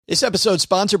This episode is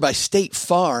sponsored by State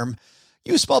Farm.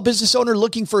 You a small business owner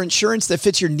looking for insurance that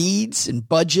fits your needs and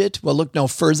budget? Well, look no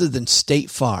further than State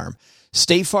Farm.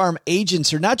 State Farm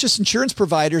agents are not just insurance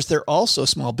providers, they're also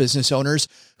small business owners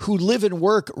who live and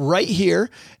work right here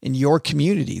in your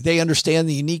community. They understand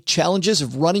the unique challenges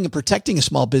of running and protecting a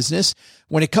small business.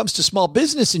 When it comes to small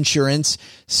business insurance,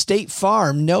 State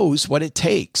Farm knows what it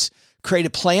takes. Create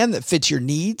a plan that fits your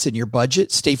needs and your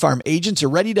budget. State Farm agents are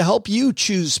ready to help you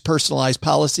choose personalized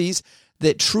policies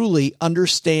that truly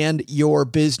understand your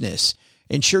business.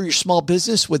 Insure your small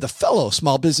business with a fellow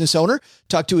small business owner.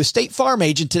 Talk to a State Farm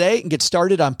agent today and get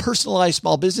started on personalized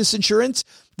small business insurance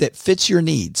that fits your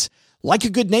needs. Like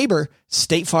a good neighbor,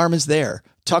 State Farm is there.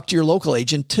 Talk to your local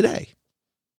agent today.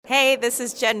 Hey, this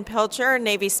is Jen Pilcher,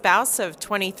 Navy spouse of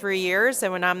 23 years,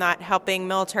 and when I'm not helping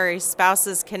military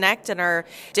spouses connect in our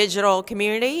digital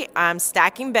community, I'm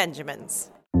stacking Benjamins.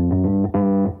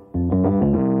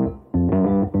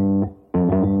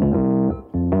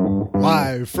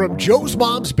 Live from Joe's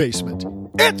mom's basement,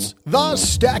 it's the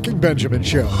Stacking Benjamin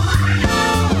Show.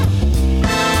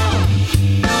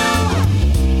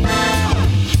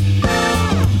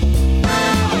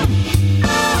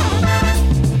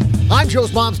 I'm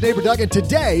Joe's mom's neighbor, Doug, and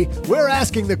today we're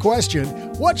asking the question,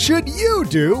 what should you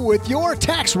do with your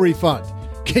tax refund?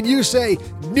 Can you say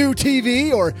new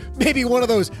TV or maybe one of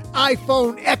those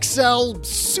iPhone XL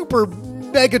Super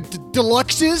Mega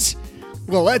Deluxes?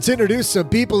 Well, let's introduce some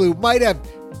people who might have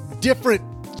different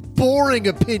boring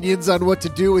opinions on what to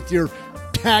do with your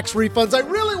tax refunds. I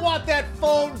really want that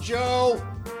phone, Joe.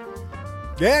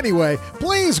 Anyway,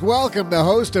 please welcome the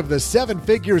host of the Seven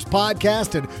Figures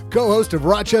podcast and co-host of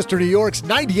Rochester, New York's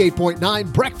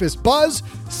 98.9 Breakfast Buzz,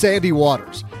 Sandy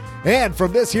Waters. And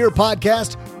from this here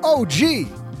podcast, OG.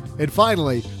 And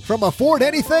finally, from Afford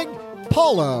Anything,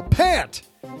 Paula Pant.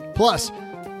 Plus,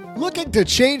 looking to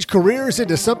change careers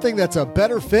into something that's a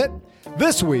better fit?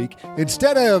 This week,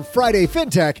 instead of Friday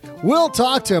FinTech, we'll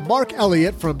talk to Mark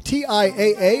Elliott from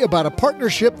TIAA about a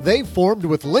partnership they've formed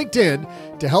with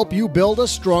LinkedIn to help you build a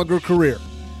stronger career.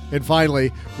 And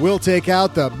finally, we'll take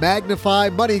out the Magnify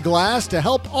Money Glass to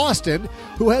help Austin,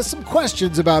 who has some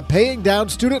questions about paying down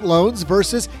student loans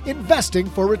versus investing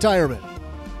for retirement.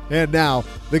 And now,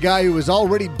 the guy who has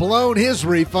already blown his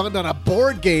refund on a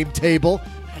board game table,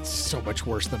 that's so much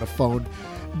worse than a phone,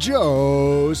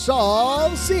 Joe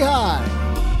Saul-Sehy.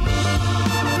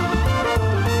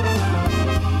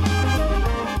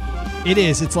 It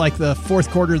is. It's like the fourth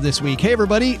quarter this week. Hey,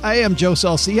 everybody. I am Joe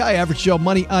Saul-Sehy, Average Joe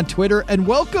Money on Twitter, and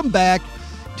welcome back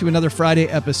to another Friday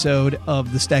episode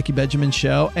of the Stacking Benjamin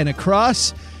Show. And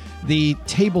across the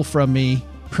table from me,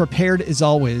 prepared as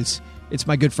always, it's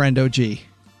my good friend OG.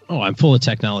 Oh, I'm full of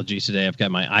technology today. I've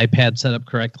got my iPad set up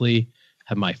correctly,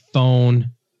 have my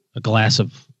phone, a glass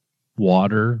of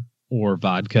water or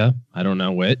vodka. I don't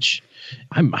know which.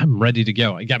 I'm ready to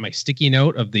go. I got my sticky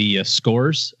note of the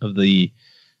scores of the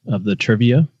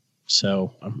trivia.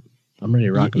 So I'm ready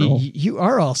to rock and roll. You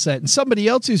are all set. And somebody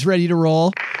else who's ready to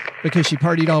roll because she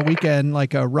partied all weekend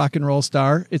like a rock and roll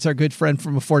star. It's our good friend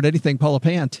from Afford Anything, Paula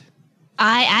Pant.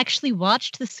 I actually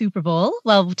watched the Super Bowl.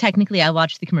 Well, technically I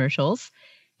watched the commercials.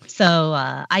 So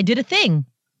I did a thing.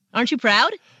 Aren't you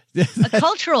proud? A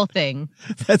cultural thing.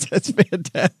 That's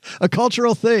fantastic. A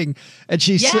cultural thing. And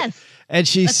she's a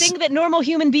thing that normal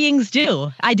human beings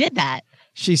do. I did that.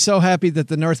 She's so happy that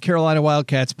the North Carolina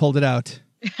Wildcats pulled it out.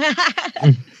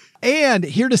 And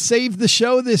here to save the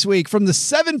show this week from the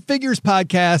Seven Figures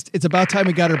podcast, it's about time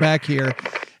we got her back here.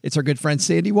 It's our good friend,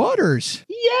 Sandy Waters.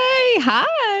 Yay. Hi.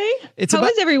 How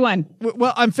is everyone?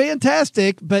 Well, I'm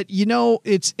fantastic, but you know,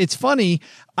 it's funny.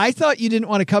 I thought you didn't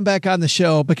want to come back on the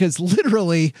show because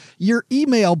literally your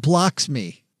email blocks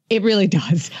me. It really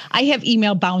does. I have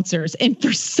email bouncers, and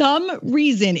for some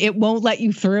reason, it won't let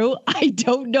you through. I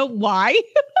don't know why.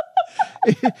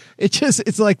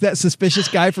 It's like that suspicious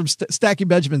guy from Stacking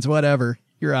Benjamins, whatever.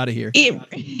 You're out of here.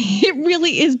 It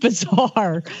really is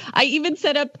bizarre. I even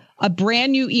set up a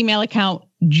brand new email account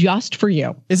just for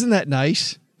you. Isn't that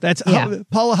nice?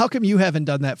 Paula, how come you haven't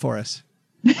done that for us?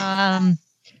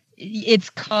 It's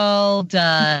called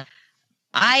I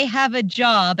have a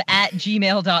job at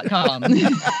gmail.com.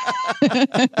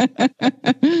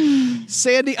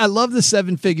 Sandy, I love the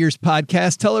Seven Figures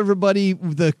podcast. Tell everybody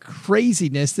the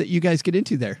craziness that you guys get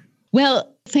into there.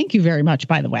 Well, thank you very much,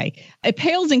 by the way. It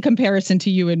pales in comparison to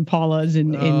you and Paula's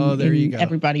and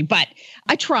everybody, but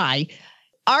I try.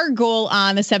 Our goal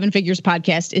on the Seven Figures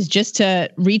podcast is just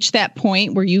to reach that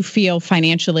point where you feel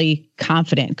financially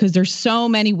confident, because there's so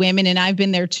many women, and I've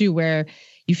been there too, where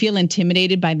you feel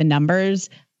intimidated by the numbers,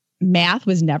 Math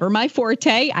was never my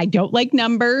forte. I don't like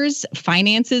numbers.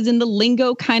 Finances and the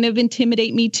lingo kind of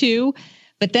intimidate me too.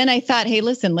 But then I thought, hey,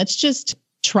 listen, let's just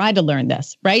try to learn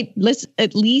this, right? Let's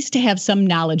at least have some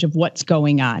knowledge of what's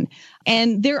going on.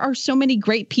 And there are so many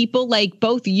great people like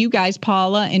both you guys,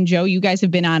 Paula and Joe, you guys have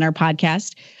been on our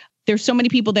podcast. There's so many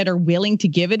people that are willing to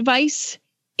give advice,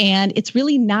 and it's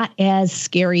really not as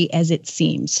scary as it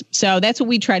seems. So that's what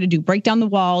we try to do, break down the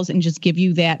walls and just give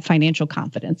you that financial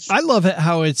confidence. I love it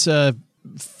how it's a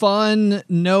fun,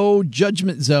 no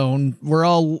judgment zone. We're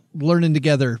all learning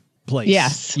together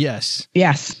place.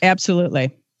 Yes,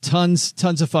 absolutely.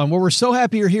 Tons of fun. Well, we're so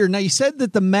happy you're here. Now, you said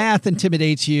that the math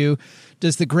intimidates you.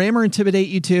 Does the grammar intimidate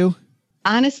you too?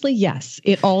 Honestly, yes,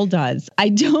 it all does. I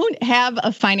don't have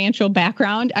a financial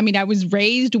background. I mean, I was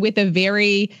raised with a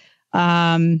very,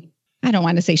 I don't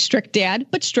want to say strict dad,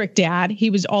 but strict dad.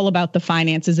 He was all about the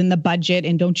finances and the budget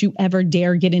and don't you ever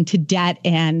dare get into debt.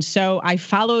 And so I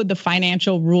followed the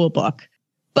financial rule book,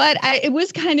 but it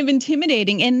was kind of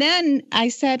intimidating. And then I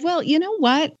said, well, you know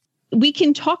what? We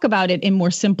can talk about it in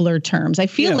more simpler terms. I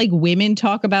feel like women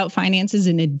talk about finances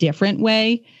in a different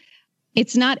way.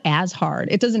 It's not as hard.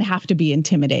 It doesn't have to be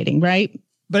intimidating, right?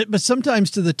 But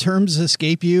sometimes do the terms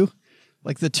escape you,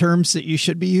 like the terms that you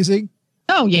should be using?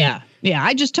 Oh, yeah. Yeah,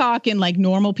 I just talk in like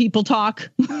normal people talk.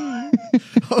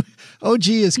 OG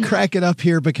is cracking up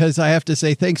here because I have to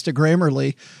say thanks to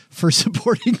Grammarly for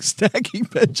supporting Stacking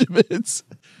Benjamins.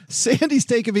 Sandy's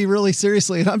taking me really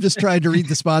seriously, and I'm just trying to read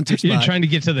the sponsor spot. You're trying to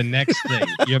get to the next thing.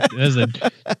 Oh, you are?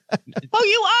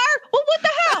 Well, what the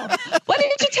hell? Why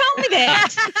didn't you tell me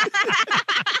that?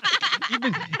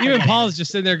 Even Paul's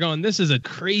just sitting there going, this is a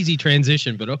crazy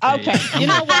transition, but okay. Okay, you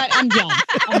know what? I'm done.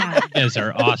 You guys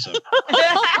are awesome.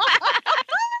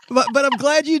 But I'm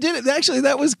glad you did it. Actually,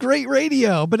 that was great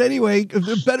radio. But anyway,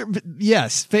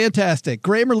 yes, fantastic.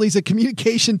 Grammarly's a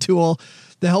communication tool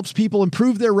that helps people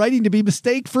improve their writing to be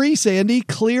mistake-free, Sandy,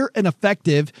 clear and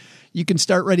effective. You can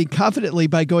start writing confidently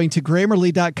by going to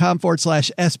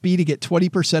Grammarly.com/SB to get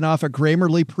 20% off a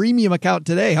Grammarly premium account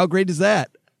today. How great is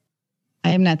that? I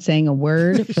am not saying a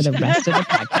word for the rest of the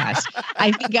podcast.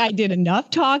 I think I did enough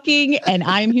talking and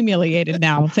I'm humiliated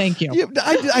now. Thank you.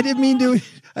 I didn't mean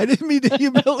to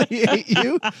humiliate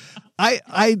you.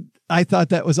 I thought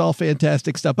that was all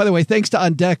fantastic stuff. By the way, thanks to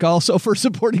On Deck also for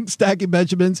supporting Stacking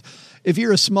Benjamins. If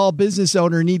you're a small business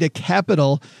owner and need a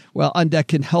capital, well, On Deck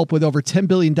can help with over $10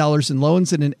 billion in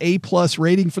loans and an A+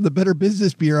 rating from the Better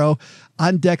Business Bureau.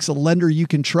 On Deck's a lender you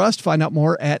can trust. Find out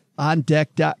more at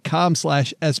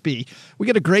ondeck.com/SB. We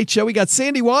got a great show. We got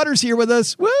Sandy Waters here with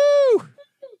us. Woo!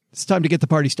 It's time to get the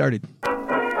party started.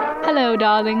 Hello,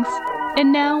 darlings.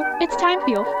 And now it's time for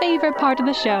your favorite part of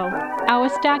the show, our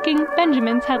Stacking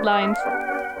Benjamins headlines.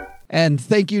 And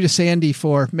thank you to Sandy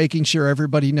for making sure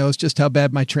everybody knows just how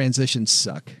bad my transitions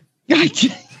suck. Nice.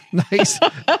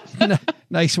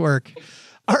 Nice work.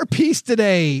 Our piece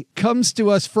today comes to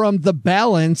us from The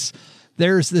Balance.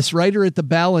 There's this writer at The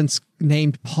Balance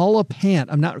named Paula Pant.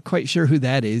 I'm not quite sure who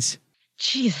that is.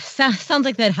 Jeez, sounds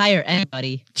like they'd hire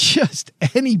anybody. Just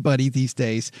anybody these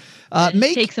days.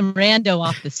 Take some rando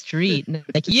off the street.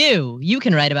 Like you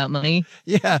can write about money.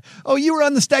 Yeah. Oh, you were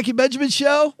on the Stacking Benjamin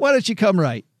show? Why don't you come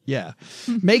write? Yeah.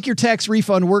 Make your tax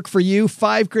refund work for you.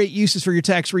 5 great uses for your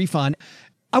tax refund.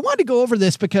 I wanted to go over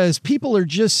this because people are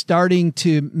just starting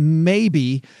to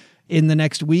maybe in the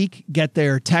next week get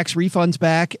their tax refunds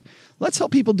back. Let's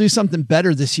help people do something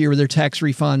better this year with their tax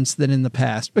refunds than in the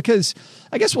past. Because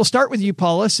I guess we'll start with you,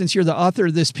 Paula, since you're the author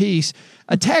of this piece.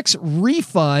 A tax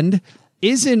refund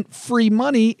isn't free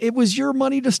money. It was your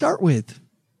money to start with.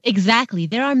 Exactly.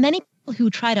 There are many people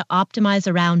who try to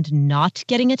optimize around not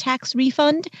getting a tax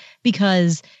refund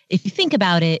because if you think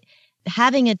about it,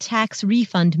 having a tax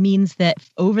refund means that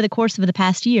over the course of the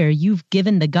past year, you've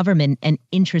given the government an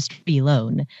interest-free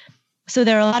loan. So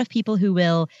there are a lot of people who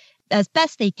will, as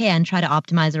best they can, try to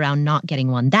optimize around not getting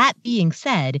one. That being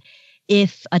said,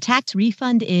 if a tax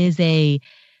refund is a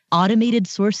automated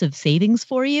source of savings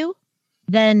for you,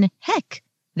 then heck,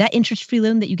 that interest-free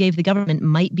loan that you gave the government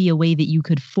might be a way that you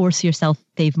could force yourself to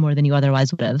save more than you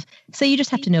otherwise would have. So you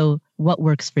just have to know what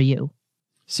works for you.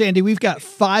 Sandy, we've got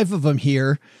 5 of them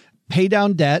here. Pay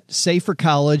down debt, save for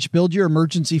college, build your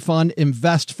emergency fund,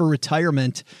 invest for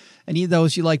retirement. Any of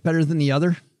those you like better than the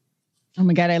other? Oh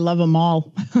my God, I love them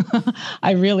all.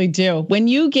 I really do. When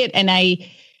you get,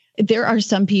 there are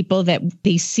some people that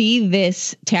they see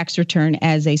this tax return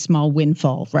as a small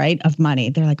windfall, right, of money.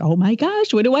 They're like, oh my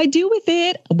gosh, what do I do with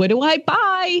it? What do I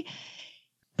buy?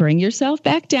 bring yourself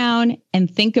back down and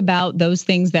think about those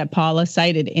things that Paula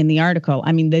cited in the article.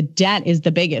 I mean, the debt is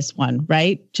the biggest one,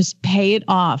 right? Just pay it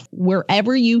off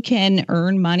wherever you can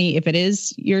earn money. If it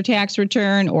is your tax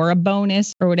return or a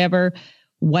bonus or whatever,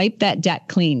 wipe that debt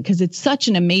clean, because it's such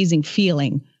an amazing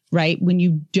feeling, right? When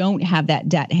you don't have that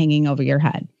debt hanging over your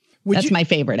head. That's my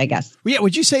favorite, I guess. Yeah.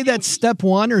 Would you say that's step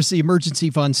one, or is the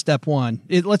emergency fund step one?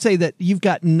 Let's say that you've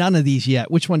got none of these yet.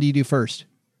 Which one do you do first?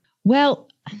 Well,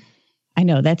 I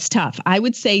know that's tough. I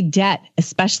would say debt,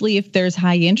 especially if there's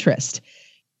high interest.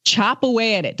 Chop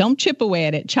away at it. Don't chip away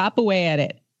at it. Chop away at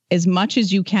it as much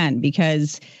as you can,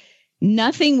 because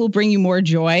nothing will bring you more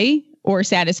joy or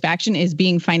satisfaction as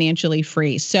being financially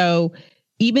free. So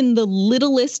even the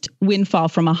littlest windfall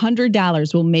from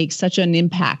 $100 will make such an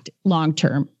impact long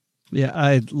term. Yeah,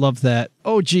 I love that.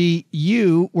 OG,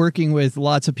 you working with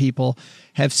lots of people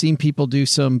have seen people do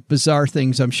some bizarre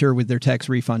things, I'm sure, with their tax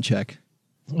refund check.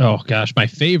 Oh, gosh. My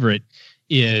favorite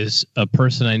is a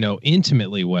person I know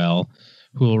intimately well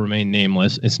who will remain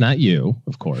nameless. It's not you,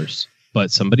 of course,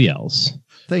 but somebody else.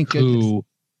 Thank goodness. Who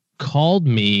called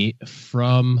me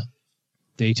from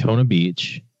Daytona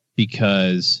Beach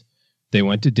because they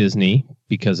went to Disney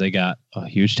because they got a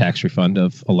huge tax refund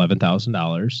of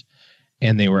 $11,000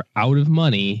 and they were out of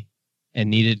money and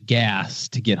needed gas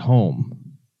to get home.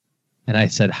 And I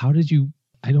said, how did you,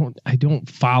 I don't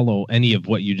follow any of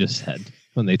what you just said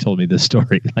when they told me this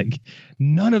story. Like,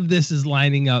 none of this is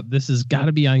lining up. This has got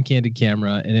to be on candid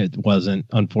camera. And it wasn't,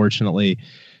 unfortunately.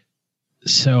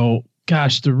 So,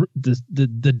 gosh,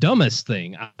 the dumbest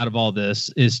thing out of all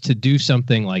this is to do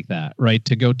something like that, right?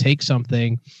 To go take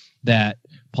something that,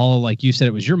 Paula, like you said,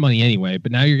 it was your money anyway,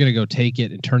 but now you're going to go take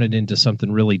it and turn it into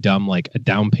something really dumb, like a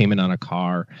down payment on a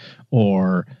car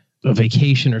or a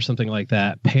vacation or something like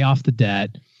that. Pay off the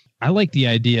debt. I like the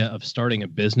idea of starting a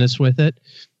business with it,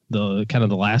 the kind of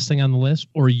the last thing on the list,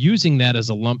 or using that as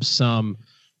a lump sum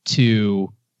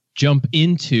to jump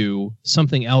into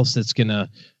something else that's going to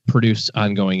produce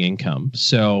ongoing income.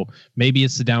 So maybe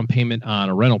it's the down payment on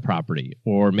a rental property,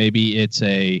 or maybe it's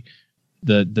the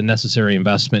necessary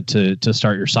investment to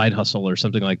start your side hustle or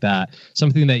something like that.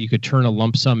 Something that you could turn a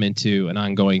lump sum into an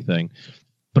ongoing thing.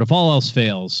 But if all else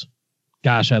fails,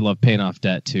 gosh, I love paying off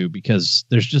debt too, because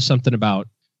there's just something about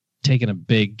taking a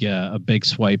big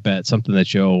swipe at something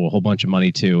that you owe a whole bunch of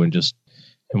money to and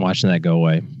watching that go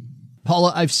away.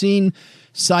 Paula, I've seen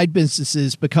side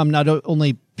businesses become not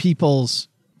only people's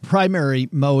primary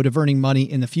mode of earning money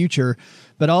in the future,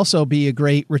 but also be a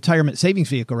great retirement savings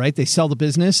vehicle, right? They sell the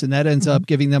business and that ends up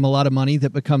giving them a lot of money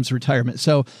that becomes retirement.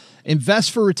 So invest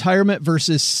for retirement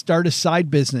versus start a side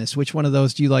business. Which one of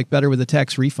those do you like better with a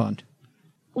tax refund?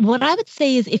 What I would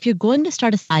say is, if you're going to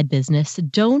start a side business,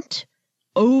 don't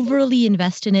overly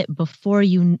invest in it before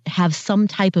you have some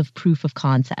type of proof of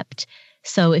concept.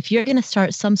 So if you're going to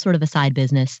start some sort of a side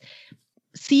business,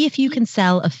 see if you can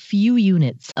sell a few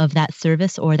units of that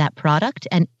service or that product.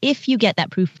 And if you get that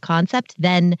proof of concept,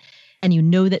 then, and you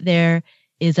know that there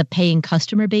is a paying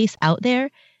customer base out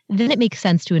there, then it makes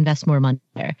sense to invest more money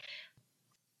there.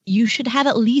 You should have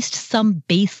at least some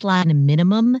baseline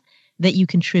minimum that you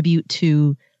contribute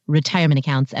to retirement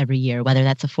accounts every year, whether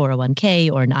that's a 401k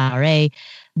or an IRA,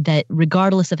 that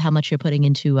regardless of how much you're putting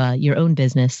into your own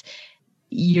business,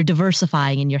 you're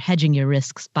diversifying and you're hedging your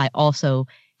risks by also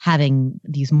having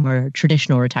these more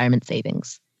traditional retirement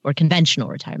savings, or conventional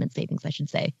retirement savings, I should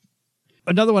say.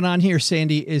 Another one on here,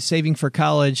 Sandy, is saving for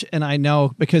college. And I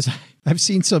know because I've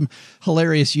seen some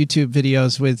hilarious YouTube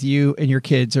videos with you and your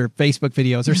kids, or Facebook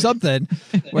videos or something,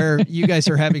 where you guys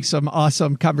are having some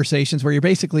awesome conversations where you're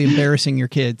basically embarrassing your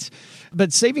kids.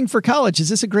 But saving for college, is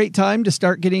this a great time to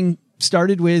start getting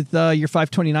started with your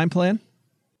 529 plan?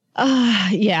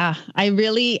 Yeah,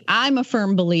 I'm a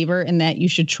firm believer in that you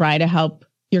should try to help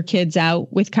your kids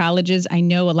out with colleges. I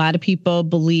know a lot of people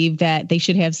believe that they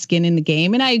should have skin in the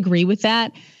game, and I agree with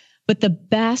that. But the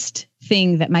best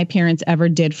thing that my parents ever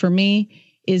did for me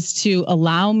is to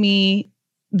allow me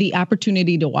the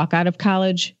opportunity to walk out of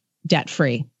college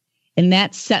debt-free. And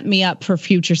that set me up for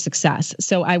future success.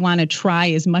 So I want to try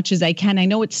as much as I can. I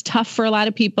know it's tough for a lot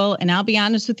of people. And I'll be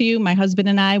honest with you, my husband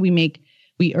and I,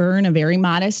 we earn a very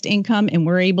modest income and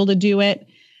we're able to do it.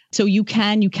 So you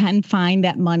can find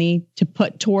that money to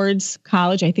put towards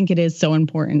college. I think it is so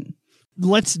important.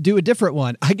 Let's do a different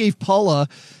one. I gave Paula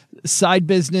side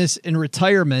business and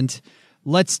retirement.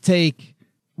 Let's take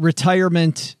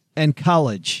retirement and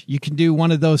college. You can do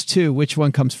one of those two. Which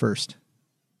one comes first?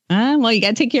 Well, you got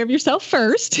to take care of yourself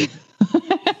first.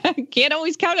 Can't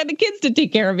always count on the kids to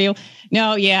take care of you.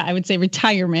 No, yeah, I would say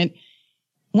retirement.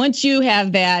 Once you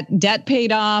have that debt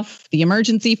paid off, the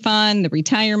emergency fund, the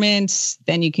retirement,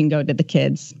 then you can go to the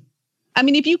kids. I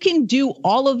mean, if you can do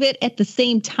all of it at the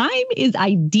same time is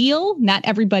ideal. Not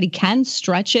everybody can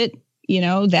stretch it,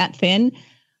 that thin.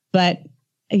 But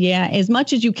yeah, as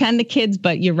much as you can, the kids.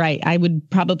 But you're right. I would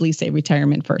probably say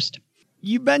retirement first.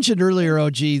 You mentioned earlier,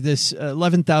 OG, this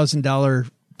 $11,000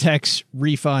 tax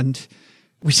refund,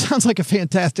 which sounds like a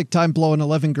fantastic time blowing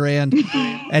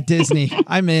 $11,000 at Disney.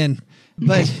 I'm in.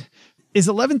 But is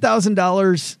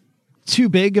 $11,000 too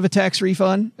big of a tax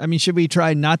refund? I mean, should we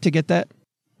try not to get that?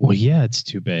 Well, yeah, it's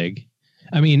too big.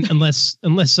 I mean, unless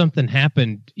something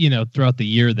happened, throughout the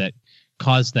year that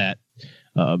caused that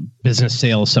business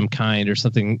sale of some kind or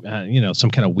something, some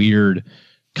kind of weird,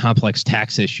 complex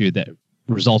tax issue that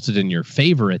resulted in your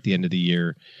favor at the end of the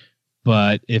year.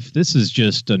 But if this is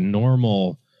just a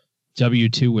normal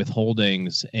W-2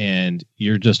 withholdings and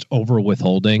you're just over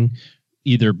withholding,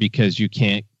 either because you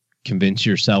can't convince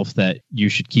yourself that you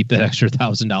should keep that extra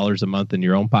 $1,000 a month in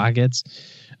your own pockets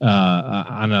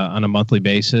on a monthly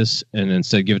basis and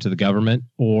instead give it to the government,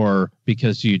 or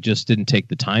because you just didn't take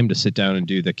the time to sit down and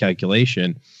do the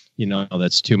calculation,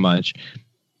 that's too much.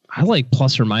 I like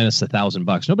plus or minus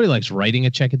 $1,000. Nobody likes writing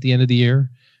a check at the end of the year,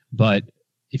 but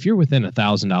if you're within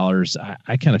 $1,000,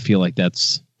 I kind of feel like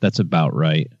that's about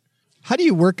right. How do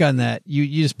you work on that? You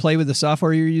just play with the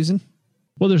software you're using?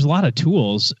 Well, there's a lot of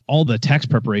tools. All the tax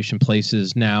preparation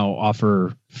places now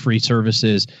offer free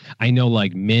services. I know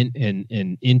like Mint and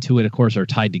Intuit, of course, are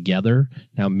tied together.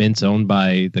 Now, Mint's owned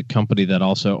by the company that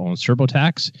also owns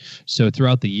TurboTax. So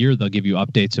throughout the year, they'll give you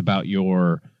updates about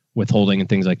your withholding and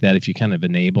things like that if you kind of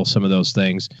enable some of those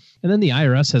things. And then the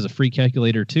IRS has a free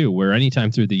calculator too, where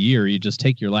anytime through the year, you just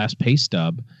take your last pay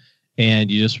stub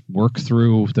and you just work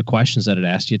through the questions that it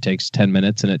asks you. It takes 10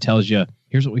 minutes and it tells you,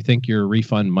 here's what we think your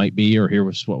refund might be, or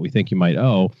here's what we think you might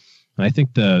owe. And I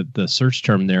think the search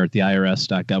term there at the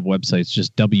irs.gov website is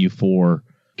just W4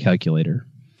 calculator.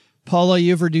 Paula,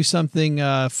 you ever do something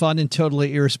fun and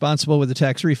totally irresponsible with a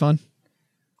tax refund?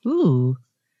 Ooh.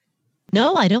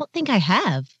 No, I don't think I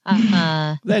have.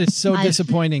 That is so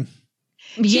disappointing.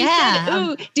 Yeah. Said,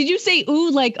 ooh. Did you say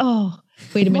ooh like, oh,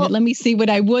 wait a minute, let me see what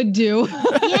I would do.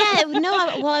 Yeah, no,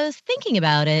 I was thinking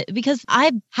about it because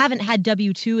I haven't had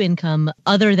W-2 income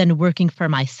other than working for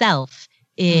myself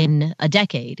in a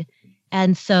decade.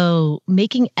 And so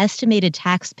making estimated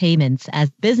tax payments as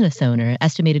business owner,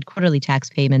 estimated quarterly tax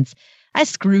payments, I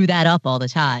screw that up all the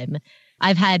time.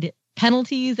 I've had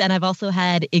penalties and I've also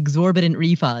had exorbitant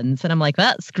refunds. And I'm like,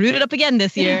 well, screwed it up again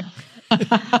this year.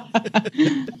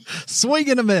 Swing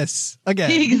and a miss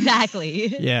again.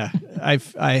 Exactly. Yeah,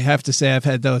 I have to say I've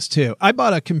had those too. I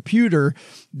bought a computer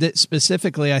that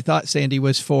specifically I thought, Sandy,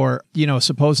 was for,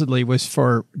 supposedly was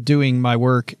for doing my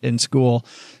work in school,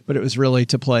 but it was really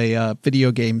to play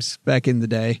video games back in the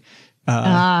day.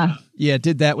 Yeah,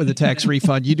 did that with a tax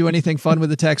refund. You do anything fun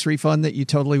with a tax refund that you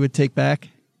totally would take back?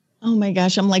 Oh my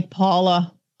gosh, I'm like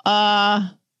Paula.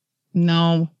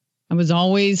 No, I was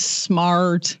always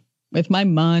smart with my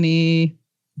money.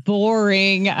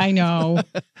 Boring, I know.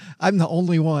 I'm the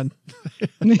only one.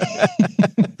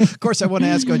 Of course, I want to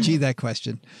ask OG that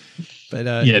question.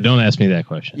 But yeah, don't ask me that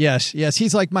question. Yes.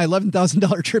 He's like, my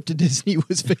 $11,000 trip to Disney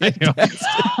was fantastic.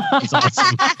 It's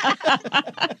awesome.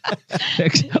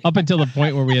 Up until the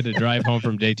point where we had to drive home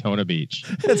from Daytona Beach.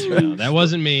 That's right. No, that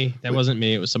wasn't me.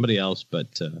 It was somebody else.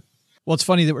 But well, it's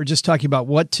funny that we're just talking about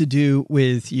what to do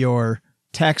with your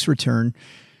tax return.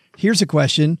 Here's a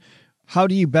question. How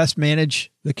do you best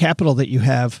manage the capital that you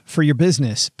have for your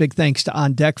business? Big thanks to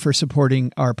On Deck for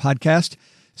supporting our podcast.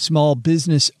 Small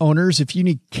business owners, if you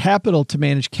need capital to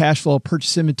manage cash flow,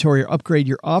 purchase inventory, or upgrade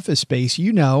your office space,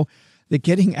 you know that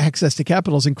getting access to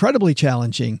capital is incredibly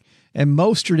challenging. And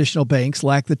most traditional banks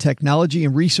lack the technology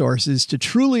and resources to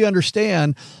truly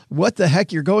understand what the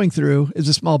heck you're going through as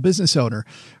a small business owner.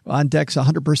 On Deck's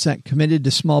 100% committed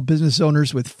to small business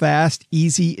owners with fast,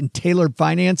 easy, and tailored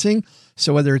financing.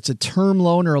 So whether it's a term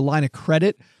loan or a line of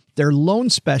credit, their loan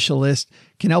specialist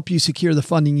can help you secure the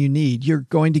funding you need. You're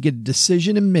going to get a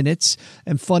decision in minutes,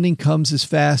 and funding comes as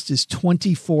fast as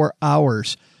 24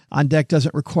 hours. On Deck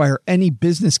doesn't require any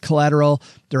business collateral.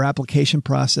 Their application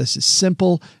process is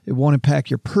simple. It won't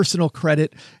impact your personal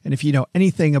credit. And if you know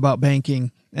anything about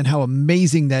banking and how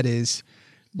amazing that is,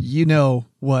 you know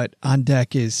what On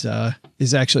Deck is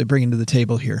actually bringing to the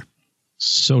table here.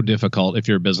 So difficult if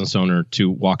you're a business owner to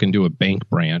walk into a bank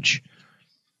branch,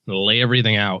 lay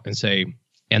everything out and say,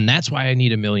 and that's why I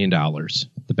need $1 million.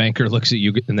 The banker looks at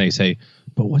you and they say,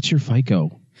 but what's your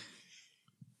FICO?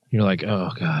 You're like,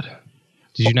 oh God.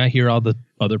 Did you not hear all the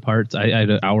other parts? I had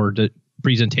an hour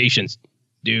presentations,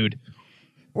 dude.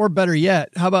 Or better yet,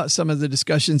 how about some of the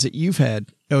discussions that you've had,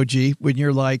 OG, when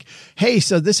you're like, hey,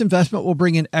 so this investment will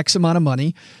bring in X amount of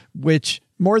money, which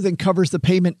more than covers the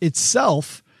payment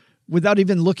itself without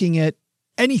even looking at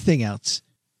anything else.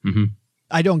 Mm-hmm.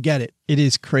 I don't get it. It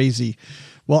is crazy.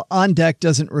 Well, On Deck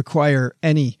doesn't require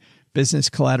any business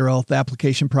collateral. The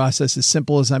application process is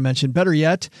simple, as I mentioned. Better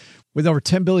yet, with over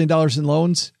 $10 billion in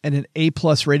loans and an A+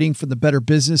 rating from the Better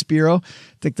Business Bureau,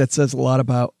 I think that says a lot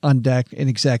about On Deck and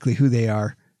exactly who they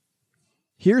are.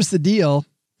 Here's the deal.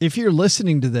 If you're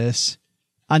listening to this,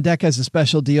 On Deck has a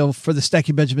special deal for the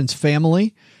Stacking Benjamins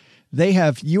family. They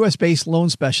have U.S.-based loan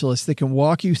specialists that can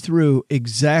walk you through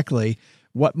exactly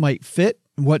what might fit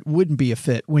and what wouldn't be a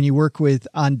fit when you work with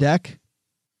On Deck.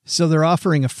 So they're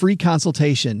offering a free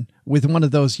consultation with one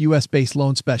of those U.S.-based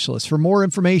loan specialists. For more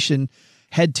information,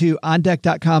 head to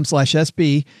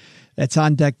ondeck.com/SB. That's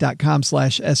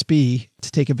ondeck.com/SB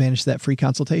to take advantage of that free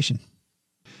consultation.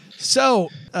 So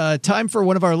time for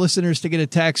one of our listeners to get a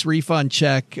tax refund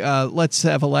check. Let's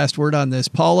have a last word on this.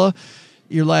 Paula,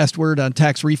 your last word on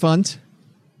tax refunds?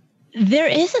 There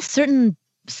is a certain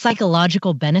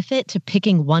psychological benefit to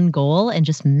picking one goal and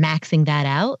just maxing that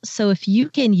out. So if you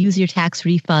can use your tax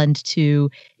refund to,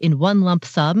 in one lump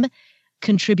sum,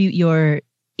 contribute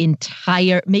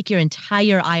make your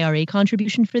entire IRA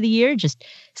contribution for the year, just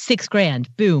 $6,000,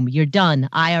 boom, you're done.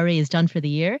 IRA is done for the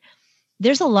year.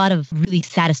 There's a lot of really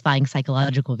satisfying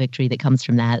psychological victory that comes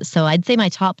from that. So I'd say my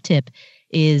top tip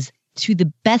is, to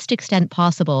the best extent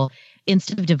possible,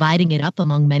 instead of dividing it up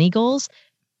among many goals,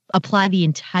 apply the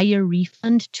entire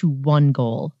refund to one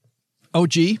goal.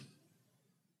 OG?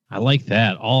 I like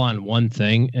that. All on one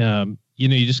thing.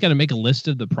 You just got to make a list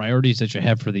of the priorities that you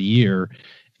have for the year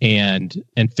and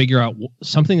figure out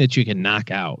something that you can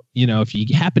knock out. If you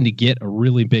happen to get a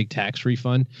really big tax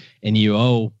refund and you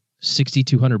owe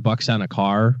 $6,200 on a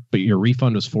car, but your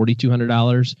refund was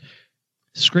 $4,200,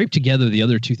 scrape together the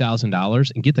other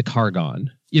 $2,000 and get the car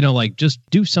gone. Just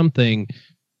do something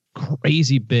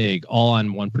crazy big all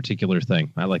on one particular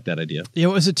thing. I like that idea. It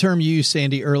was a term you used,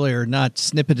 Sandy, earlier, not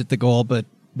snippet at the goal, but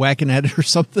whacking at it or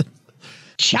something.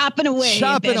 Chopping away.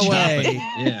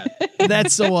 Yeah.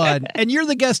 That's the one. And you're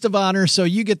the guest of honor, so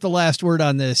you get the last word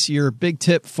on this. Your big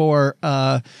tip for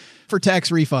tax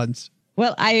refunds.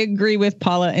 Well, I agree with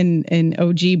Paula and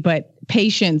OG, but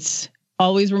patience.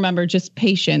 Always remember, just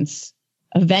patience.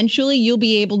 Eventually, you'll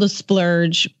be able to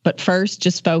splurge, but first,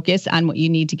 just focus on what you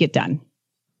need to get done.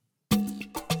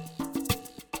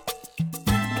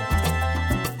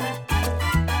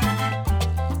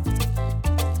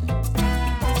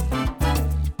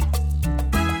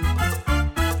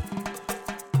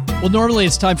 Well, normally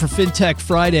it's time for FinTech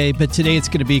Friday, but today it's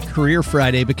going to be Career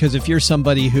Friday, because if you're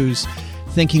somebody who's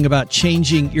thinking about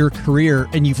changing your career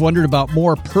and you've wondered about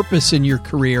more purpose in your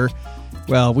career,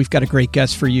 well, we've got a great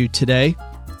guest for you today.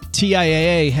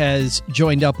 TIAA has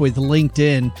joined up with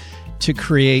LinkedIn to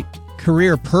create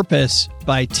CareerPurpose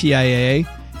by TIAA.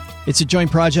 It's a joint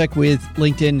project with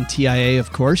LinkedIn and TIAA,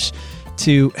 of course,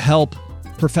 to help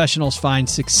professionals find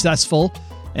successful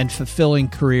and fulfilling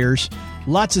careers.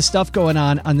 Lots of stuff going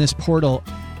on this portal.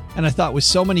 And I thought with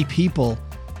so many people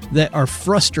that are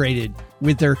frustrated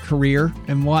with their career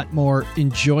and want more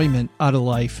enjoyment out of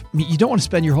life. I mean, you don't want to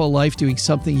spend your whole life doing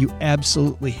something you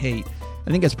absolutely hate.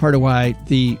 I think that's part of why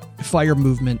the FIRE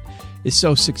movement is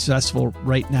so successful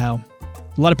right now.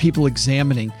 A lot of people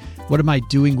examining, what am I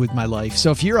doing with my life?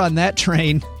 So if you're on that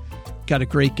train, got a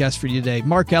great guest for you today.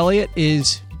 Mark Elliott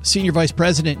is Senior Vice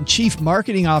President and Chief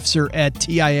Marketing Officer at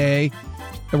TIAA.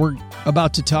 And we're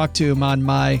about to talk to him on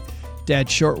My Dad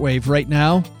Shortwave right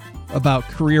now about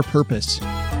career purpose.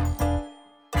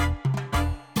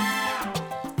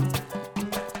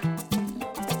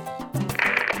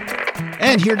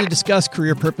 And here to discuss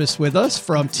career purpose with us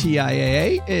from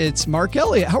TIAA, it's Mark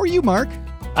Elliott. How are you, Mark?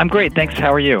 I'm great. Thanks.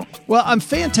 How are you? Well, I'm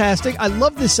fantastic. I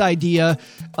love this idea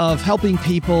of helping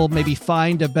people maybe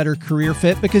find a better career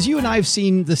fit, because you and I have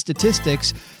seen the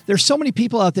statistics. There's so many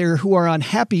people out there who are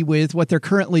unhappy with what they're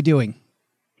currently doing.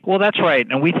 Well, that's right.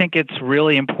 And we think it's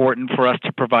really important for us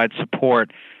to provide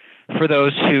support for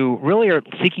those who really are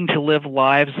seeking to live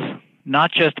lives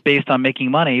not just based on making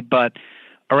money, but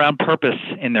around purpose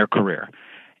in their career.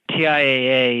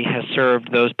 TIAA has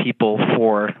served those people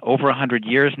for over 100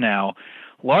 years now,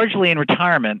 largely in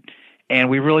retirement, and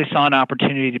we really saw an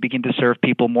opportunity to begin to serve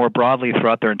people more broadly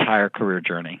throughout their entire career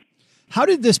journey. How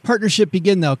did this partnership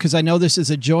begin, though? Because I know this is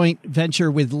a joint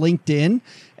venture with LinkedIn.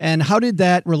 And how did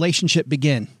that relationship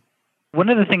begin? One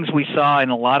of the things we saw in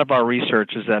a lot of our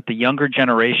research is that the younger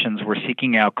generations were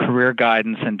seeking out career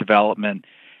guidance and development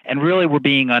and really were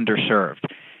being underserved.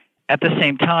 At the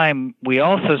same time, we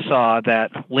also saw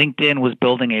that LinkedIn was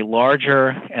building a larger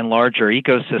and larger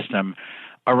ecosystem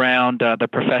around the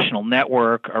professional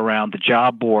network, around the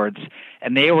job boards,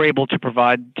 and they were able to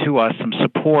provide to us some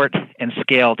support and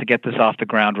scale to get this off the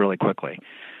ground really quickly.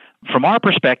 From our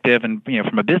perspective, and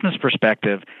from a business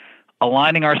perspective,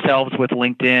 aligning ourselves with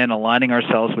LinkedIn, aligning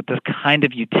ourselves with this kind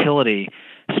of utility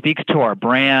speaks to our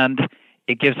brand.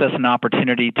 It gives us an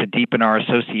opportunity to deepen our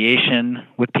association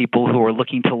with people who are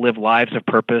looking to live lives of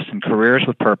purpose and careers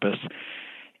with purpose.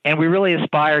 And we really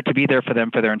aspire to be there for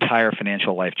them for their entire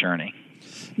financial life journey.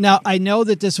 Now, I know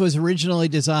that this was originally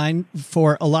designed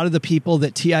for a lot of the people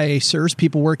that TIAA serves,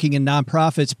 people working in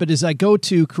nonprofits. But as I go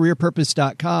to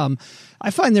CareerPurpose.com, I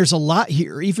find there's a lot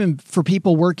here, even for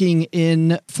people working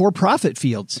in for-profit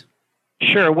fields.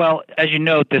 Sure. Well, as you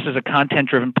note, this is a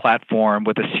content-driven platform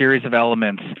with a series of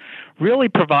elements really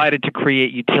provided to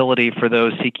create utility for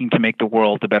those seeking to make the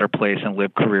world a better place and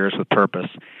live careers with purpose.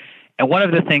 And one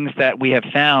of the things that we have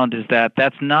found is that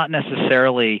that's not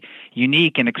necessarily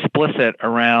unique and explicit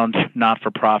around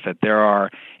not-for-profit. There are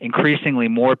increasingly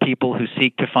more people who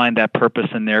seek to find that purpose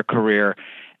in their career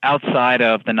outside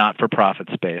of the not-for-profit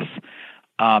space.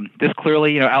 This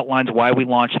clearly, outlines why we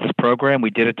launched this program. We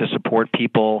did it to support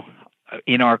people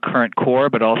in our current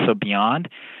core, but also beyond.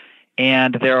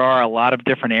 And there are a lot of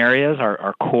different areas.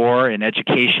 Our core in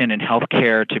education and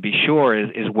healthcare, to be sure,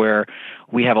 is where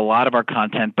we have a lot of our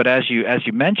content. But as you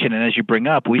mentioned and as you bring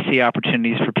up, we see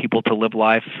opportunities for people to live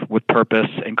life with purpose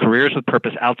and careers with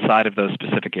purpose outside of those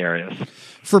specific areas.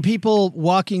 For people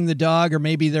walking the dog, or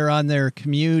maybe they're on their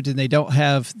commute and they don't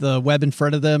have the web in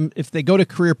front of them, if they go to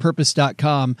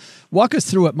CareerPurpose.com, walk us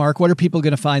through it, Mark. What are people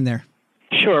going to find there?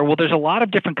 Sure. Well, there's a lot of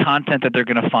different content that they're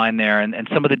going to find there, and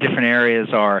some of the different areas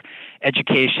are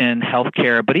education,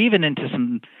 healthcare, but even into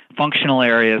some functional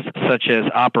areas such as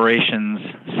operations,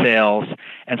 sales,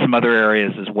 and some other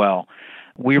areas as well.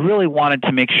 We really wanted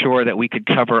to make sure that we could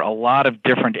cover a lot of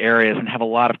different areas and have a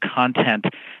lot of content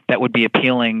that would be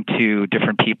appealing to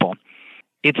different people.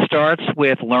 It starts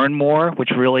with Learn More,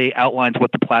 which really outlines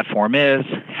what the platform is,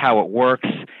 how it works,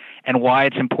 and why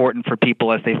it's important for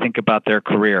people as they think about their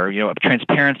career.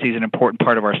 Transparency is an important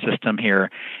part of our system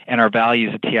here and our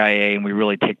values at TIAA, and we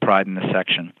really take pride in this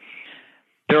section.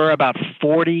 There are about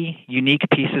 40 unique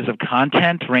pieces of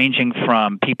content ranging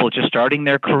from people just starting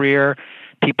their career,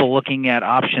 people looking at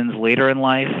options later in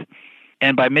life,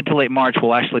 and by mid to late March,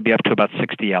 we'll actually be up to about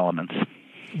 60 elements.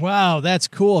 Wow, that's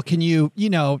cool. Can you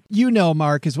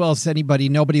Mark, as well as anybody,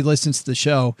 nobody listens to the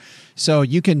show, so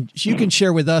you can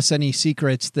share with us any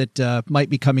secrets that might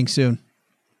be coming soon.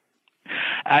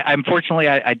 Unfortunately,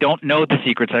 I don't know the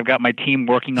secrets. I've got my team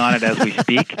working on it as we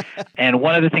speak. And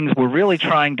one of the things we're really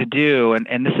trying to do,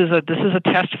 and this is a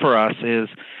test for us, is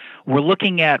we're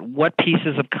looking at what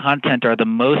pieces of content are the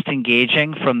most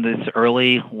engaging from this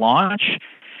early launch.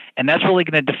 And that's really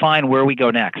going to define where we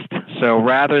go next. So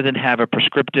rather than have a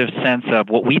prescriptive sense of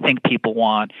what we think people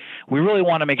want, we really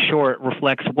want to make sure it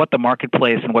reflects what the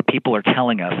marketplace and what people are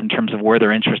telling us in terms of where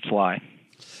their interests lie.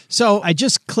 So I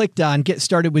just clicked on Get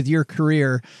Started with Your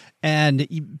Career, and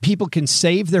people can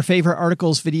save their favorite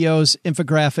articles, videos,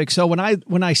 infographics. So when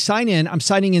I sign in, I'm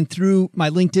signing in through my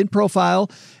LinkedIn profile,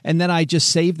 and then I just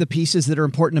save the pieces that are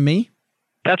important to me.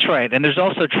 That's right. And there's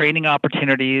also training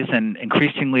opportunities, and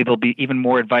increasingly there'll be even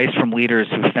more advice from leaders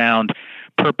who found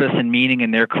purpose and meaning in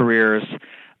their careers.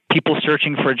 People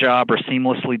searching for a job are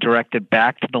seamlessly directed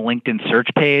back to the LinkedIn search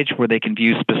page where they can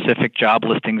view specific job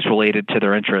listings related to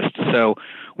their interests. So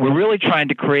we're really trying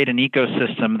to create an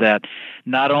ecosystem that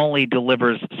not only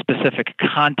delivers specific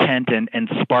content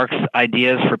and sparks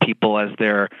ideas for people as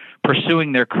they're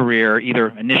pursuing their career, either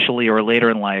initially or later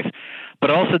in life, but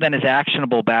also then is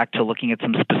actionable back to looking at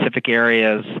some specific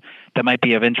areas that might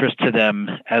be of interest to them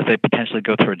as they potentially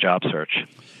go through a job search.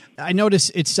 I notice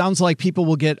it sounds like people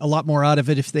will get a lot more out of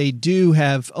it if they do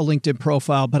have a LinkedIn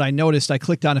profile, but I noticed I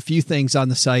clicked on a few things on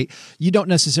the site. You don't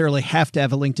necessarily have to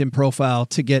have a LinkedIn profile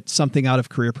to get something out of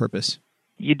Career Purpose.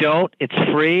 You don't. It's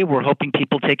free. We're hoping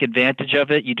people take advantage of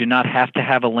it. You do not have to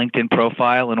have a LinkedIn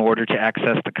profile in order to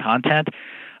access the content.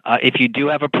 If you do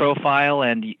have a profile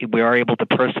and we are able to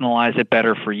personalize it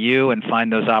better for you and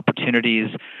find those opportunities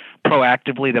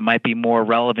proactively that might be more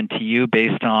relevant to you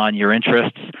based on your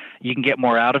interests, you can get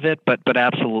more out of it, but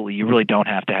absolutely, you really don't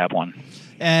have to have one.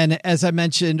 And as I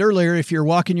mentioned earlier, if you're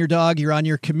walking your dog, you're on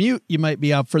your commute, you might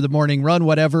be out for the morning run,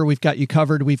 whatever, we've got you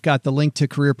covered. We've got the link to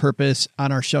Career Purpose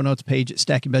on our show notes page at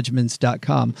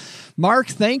stackingbenjamins.com. Mark,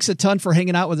 thanks a ton for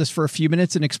hanging out with us for a few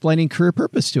minutes and explaining Career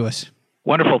Purpose to us.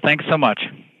 Wonderful. Thanks so much.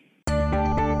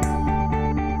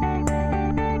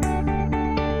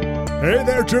 Hey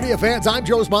there, trivia fans. I'm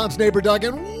Joe's mom's neighbor, Doug,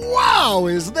 and wow,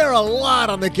 is there a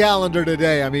lot on the calendar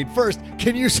today. I mean, first,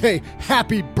 can you say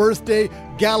happy birthday,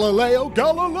 Galileo?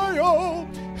 Galileo!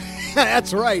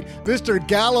 That's right. Mr.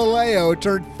 Galileo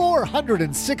turned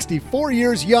 464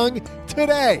 years young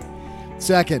today.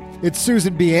 Second, it's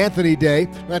Susan B. Anthony Day.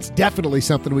 That's definitely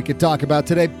something we could talk about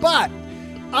today, but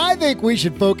I think we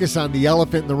should focus on the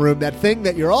elephant in the room, that thing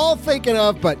that you're all thinking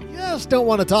of but just don't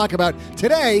want to talk about.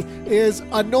 Today is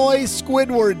Annoy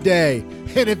Squidward Day.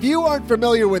 And if you aren't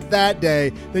familiar with that day,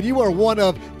 then you are one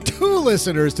of 2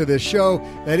 listeners to this show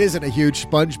that isn't a huge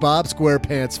SpongeBob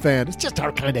SquarePants fan. It's just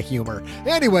our kind of humor.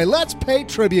 Anyway, let's pay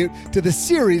tribute to the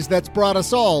series that's brought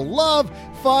us all love,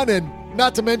 fun, and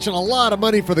not to mention a lot of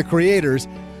money for the creators.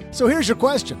 So here's your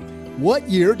question. What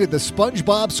year did the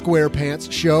SpongeBob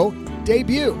SquarePants show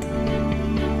debut?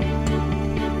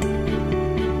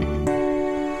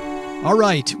 All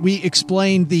right. We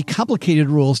explained the complicated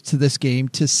rules to this game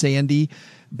to Sandy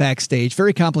backstage.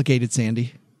 Very complicated,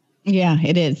 Sandy. Yeah,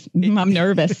 it is. I'm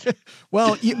nervous.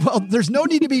 Well, there's no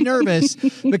need to be nervous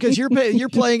because you're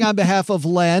playing on behalf of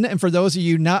Len. And for those of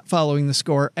you not following the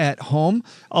score at home,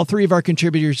 all 3 of our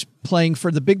contributors playing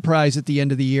for the big prize at the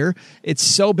end of the year. It's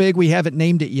so big we haven't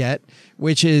named it yet,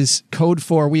 which is code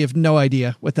for we have no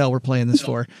idea what the hell we're playing this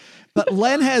for. But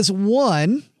Len has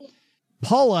 1,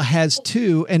 Paula has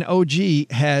 2, and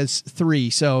OG has 3.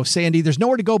 So, Sandy, there's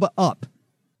nowhere to go but up.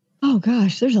 Oh,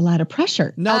 gosh, there's a lot of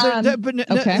pressure. No,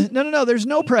 okay. No. There's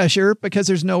no pressure because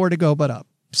there's nowhere to go but up.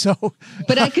 So,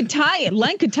 but I could tie it.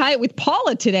 Len could tie it with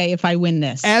Paula today if I win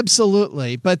this.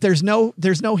 Absolutely. But there's no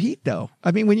heat, though.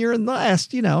 I mean, when you're in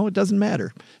last, it doesn't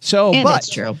matter. So, that's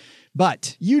true.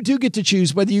 But you do get to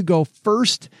choose whether you go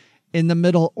first, in the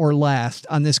middle, or last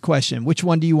on this question. Which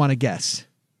one do you want to guess?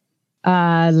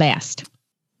 Last.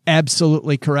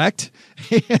 Absolutely correct.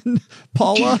 And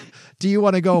Paula, do you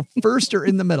want to go first or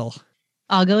in the middle?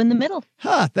 I'll go in the middle.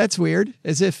 Huh, that's weird.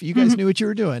 As if you guys knew what you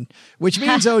were doing. Which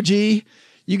means, OG, you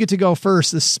get to go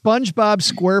first. The SpongeBob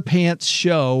SquarePants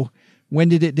show, when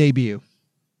did it debut?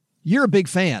 You're a big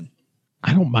fan.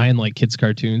 I don't mind like kids'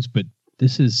 cartoons, but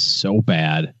this is so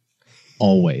bad.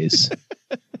 Always.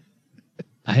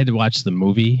 I had to watch the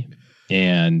movie,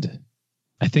 and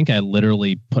I think I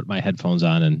literally put my headphones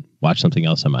on and watched something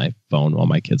else on my phone while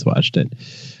my kids watched it.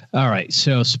 All right.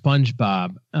 So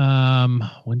SpongeBob,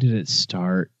 when did it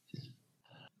start?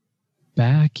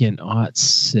 Back in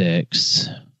 2006.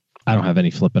 I don't have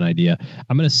any flipping idea.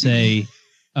 I'm going to say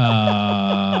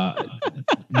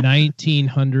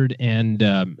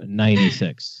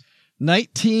 1996.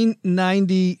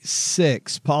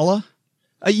 1996. Paula,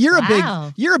 you're a big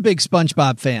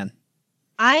SpongeBob fan.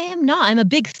 I am not. I'm a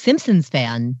big Simpsons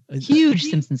fan. Huge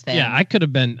Simpsons fan. Yeah, I could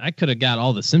have got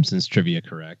all the Simpsons trivia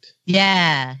correct.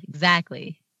 Yeah,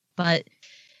 exactly. But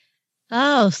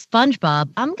SpongeBob,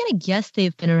 I'm going to guess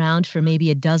they've been around for maybe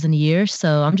a dozen years,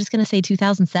 so I'm just going to say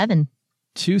 2007.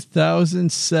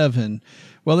 2007.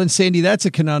 Well, then, Sandy, that's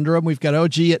a conundrum. We've got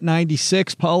OG at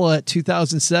 96, Paula at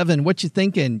 2007. What you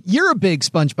thinking? You're a big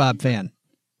SpongeBob fan.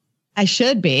 I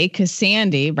should be, because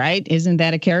Sandy, right? Isn't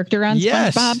that a character on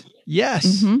SpongeBob?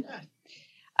 Yes.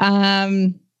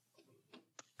 Mm-hmm.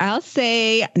 I'll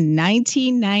say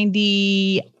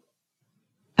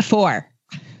 1994.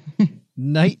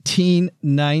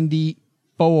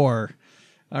 1994.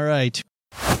 All right.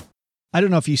 I don't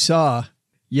know if you saw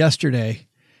yesterday,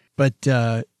 but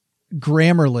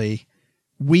Grammarly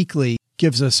Weekly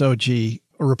gives us, OG, a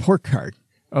report card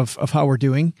of how we're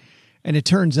doing. And it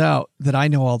turns out that I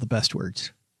know all the best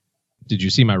words. Did you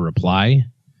see my reply?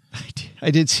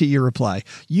 I did see your reply.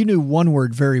 You knew one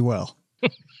word very well.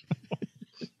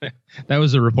 That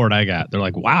was the report I got. They're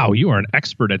like, wow, you are an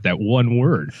expert at that one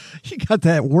word. You got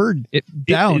that word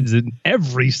down. It is in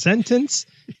every sentence,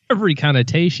 every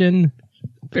connotation.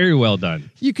 Very well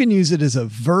done. You can use it as a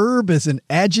verb, as an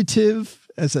adjective,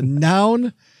 as a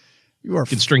noun. You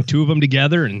can string 2 of them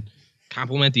together and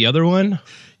complement the other one.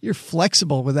 You're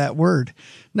flexible with that word.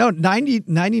 No,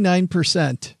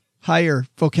 99% higher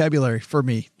vocabulary for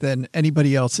me than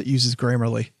anybody else that uses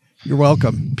Grammarly. You're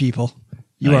welcome, people.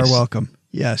 You are welcome.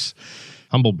 Yes.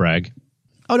 Humble brag.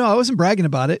 Oh, no, I wasn't bragging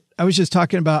about it. I was just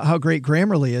talking about how great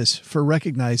Grammarly is for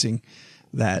recognizing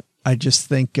that. I just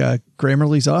think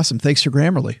Grammarly's awesome. Thanks to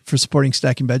Grammarly for supporting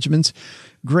Stacking Benjamins.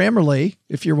 Grammarly,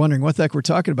 if you're wondering what the heck we're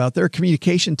talking about, they're a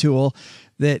communication tool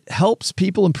that helps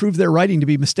people improve their writing to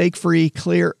be mistake-free,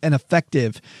 clear, and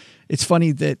effective. It's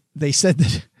funny that they said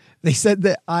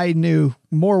that I knew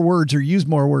more words or use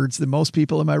more words than most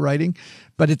people in my writing,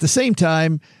 but at the same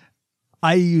time,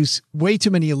 I use way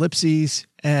too many ellipses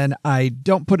and I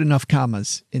don't put enough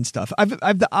commas in stuff.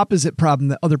 I've the opposite problem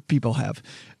that other people have.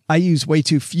 I use way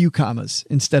too few commas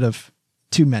instead of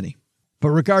too many. But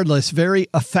regardless, very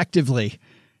effectively,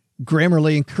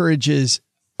 Grammarly encourages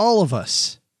all of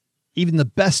us, even the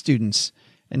best students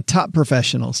and top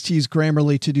professionals, to use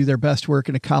Grammarly to do their best work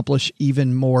and accomplish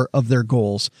even more of their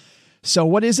goals. So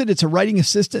what is it? It's a writing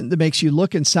assistant that makes you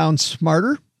look and sound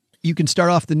smarter. You can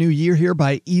start off the new year here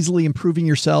by easily improving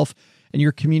yourself and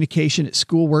your communication at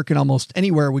school, work, and almost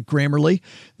anywhere with Grammarly.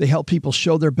 They help people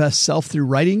show their best self through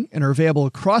writing and are available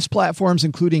across platforms,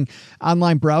 including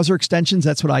online browser extensions.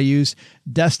 That's what I use,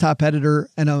 desktop editor,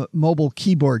 and a mobile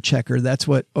keyboard checker. That's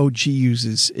what OG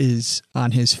uses, is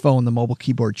on his phone, the mobile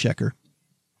keyboard checker.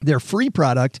 Their free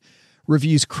product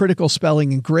reviews critical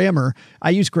spelling and grammar. I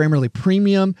use Grammarly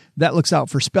Premium. That looks out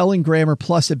for spelling, grammar,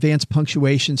 plus advanced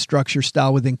punctuation, structure,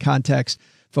 style within context,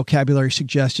 vocabulary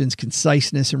suggestions,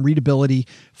 conciseness, and readability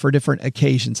for different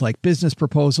occasions like business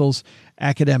proposals,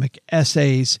 academic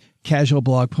essays, casual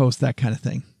blog posts, that kind of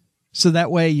thing. So that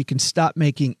way you can stop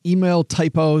making email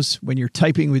typos when you're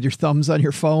typing with your thumbs on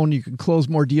your phone. You can close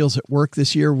more deals at work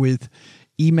this year with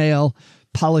email,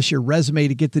 polish your resume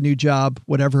to get the new job,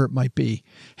 whatever it might be.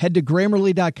 Head to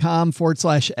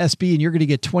Grammarly.com/SB and you're going to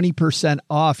get 20%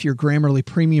 off your Grammarly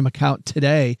Premium account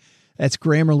today. That's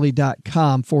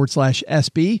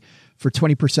Grammarly.com/SB for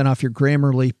 20% off your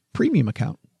Grammarly Premium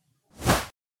account.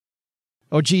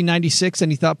 OG96,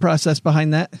 any thought process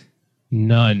behind that?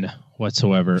 None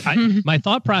whatsoever. My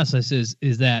thought process is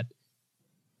that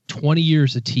 20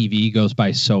 years of TV goes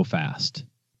by so fast.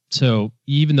 So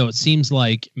even though it seems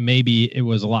like maybe it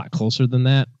was a lot closer than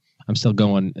that, I'm still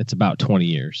going, it's about 20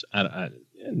 years.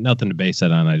 Nothing to base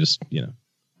that on. I just,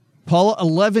 Paula,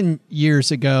 11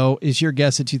 years ago is your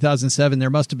guess at 2007. There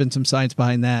must have been some science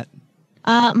behind that.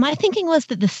 My thinking was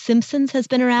that The Simpsons has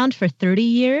been around for 30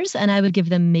 years, and I would give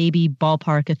them maybe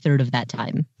ballpark a third of that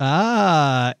time.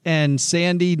 And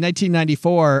Sandy,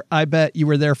 1994, I bet you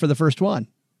were there for the first one.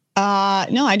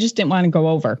 No, I just didn't want to go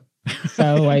over.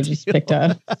 So I just picked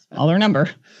a smaller number.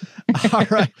 All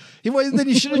right. Then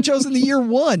you should have chosen the year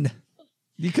one.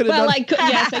 You could have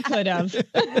Yes, I could have.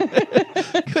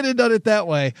 Could have done it that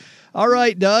way. All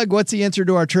right, Doug, what's the answer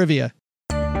to our trivia?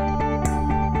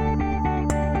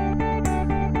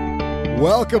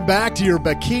 Welcome back to your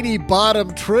Bikini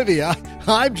Bottom trivia.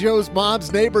 I'm Joe's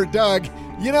mom's neighbor, Doug.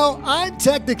 I'm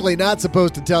technically not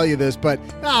supposed to tell you this, but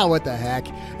what the heck?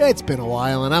 It's been a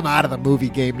while, and I'm out of the movie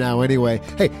game now anyway.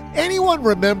 Hey, anyone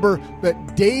remember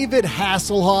that David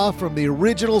Hasselhoff from the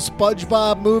original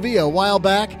SpongeBob movie a while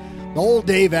back? Old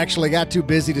Dave actually got too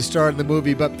busy to star in the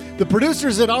movie, but the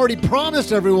producers had already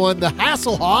promised everyone the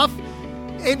Hasselhoff.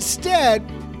 Instead,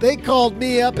 they called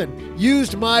me up and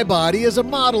used my body as a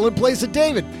model in place of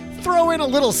David. Throw in a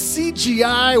little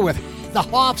CGI with the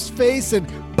Hoff's face, and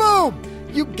boom!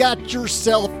 You got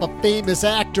yourself a famous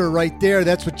actor right there.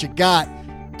 That's what you got.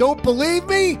 Don't believe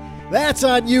me? That's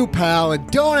on you, pal, and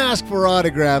don't ask for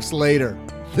autographs later.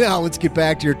 Now, let's get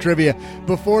back to your trivia.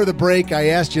 Before the break, I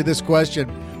asked you this question.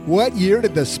 What year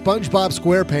did the SpongeBob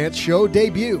SquarePants show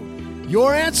debut?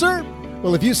 Your answer?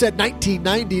 Well, if you said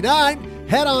 1999,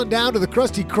 head on down to the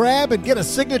Krusty Krab and get a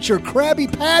signature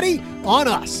Krabby Patty on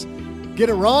us. Get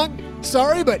it wrong?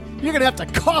 Sorry, but you're going to have to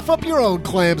cough up your own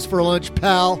clams for lunch,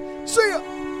 pal. See ya!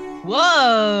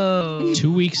 Whoa!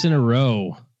 2 weeks in a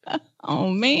row. Oh,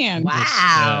 man.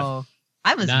 Wow.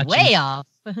 I was way off.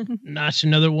 Notch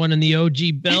another one in the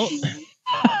OG belt.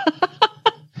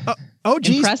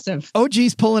 Impressive.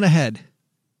 OG's pulling ahead.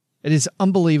 It is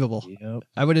unbelievable. Yep.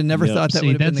 I would have never thought that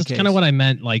would have been the case. That's kind of what I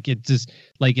meant. Like, it's just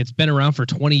like it's been around for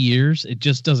 20 years. It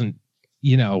just doesn't,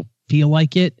 feel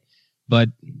like it. But,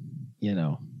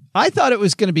 I thought it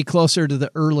was going to be closer to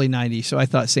the early 90s, so I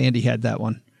thought Sandy had that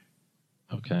one.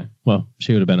 Okay. Well,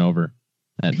 she would have been over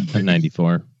at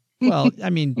 94. Well,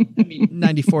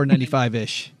 94,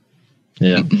 95-ish.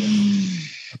 Yeah.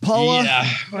 Paula? Yeah.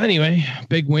 Well, anyway,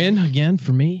 big win again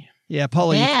for me. Yeah,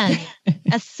 Paula. Man,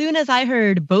 as soon as I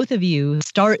heard both of you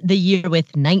start the year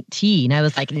with 19, I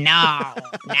was like, no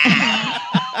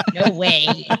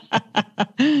way.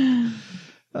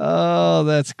 Oh,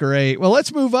 that's great. Well,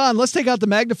 let's move on. Let's take out the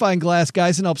magnifying glass,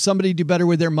 guys, and help somebody do better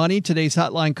with their money. Today's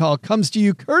hotline call comes to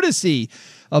you courtesy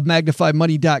of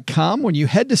MagnifyMoney.com. When you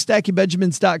head to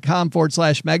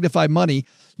StackingBenjamins.com/MagnifyMoney,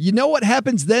 you know what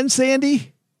happens then,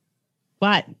 Sandy?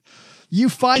 What? you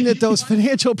find that those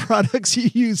financial products you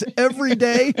use every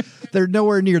day, they're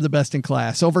nowhere near the best in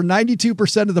class. Over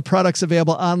 92% of the products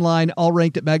available online, all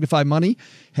ranked at Magnify Money.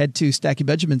 Head to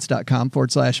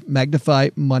stackingbenjamins.com/Magnify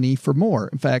Money for more.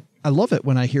 In fact, I love it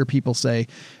when I hear people say,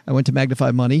 I went to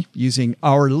Magnify Money using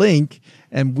our link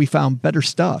and we found better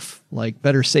stuff like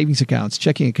better savings accounts,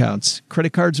 checking accounts,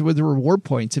 credit cards with reward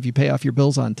points if you pay off your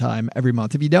bills on time every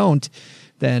month. If you don't,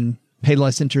 then pay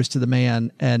less interest to the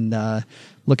man and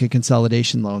look at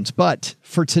consolidation loans. But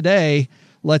for today,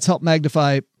 let's help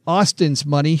magnify Austin's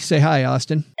money. Say hi,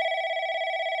 Austin.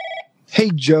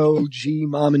 Hey, Joe, G,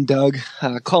 Mom, and Doug.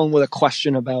 Calling with a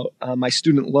question about my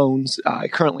student loans. I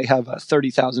currently have a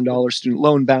 $30,000 student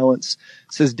loan balance.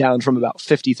 This is down from about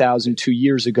 $50,000 2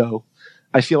 years ago.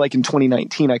 I feel like in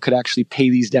 2019, I could actually pay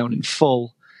these down in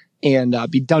full and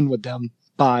be done with them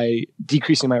by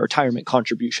decreasing my retirement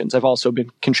contributions. I've also been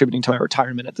contributing to my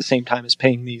retirement at the same time as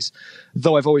paying these,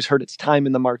 though I've always heard it's time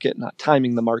in the market, not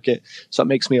timing the market. So it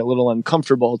makes me a little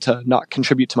uncomfortable to not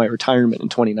contribute to my retirement in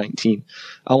 2019.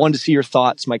 I wanted to see your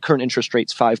thoughts. My current interest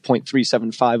rate's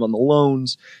 5.375 on the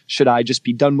loans. Should I just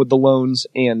be done with the loans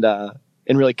and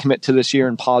really commit to this year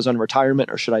and pause on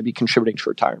retirement, or should I be contributing to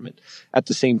retirement at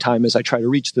the same time as I try to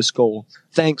reach this goal?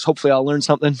 Thanks. Hopefully I'll learn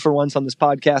something for once on this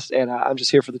podcast, and I'm just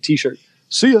here for the t-shirt.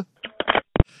 See ya.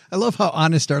 I love how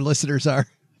honest our listeners are.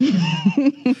 I'm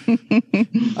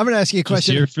going to ask you a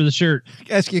question. Just here for the shirt.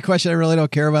 Ask you a question I really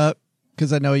don't care about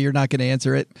because I know you're not going to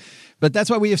answer it. But that's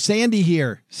why we have Sandy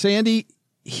here. Sandy,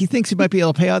 he thinks he might be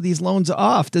able to pay all these loans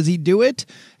off. Does he do it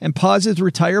and pause his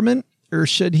retirement, or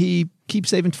should he keep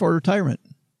saving for retirement?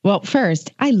 Well,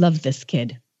 first, I love this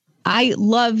kid. I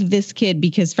love this kid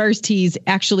because first, he's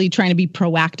actually trying to be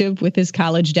proactive with his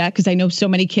college debt, because I know so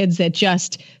many kids that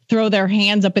just throw their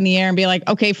hands up in the air and be like,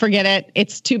 okay, forget it.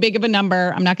 It's too big of a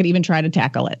number. I'm not going to even try to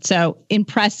tackle it. So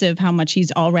impressive how much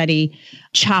he's already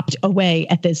chopped away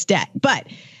at this debt. But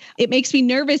it makes me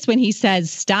nervous when he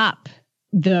says stop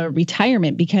the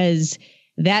retirement, because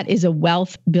that is a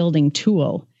wealth building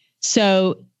tool.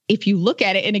 So if you look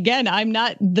at it, and again, I'm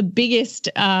not the biggest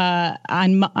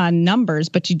on numbers,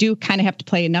 but you do kind of have to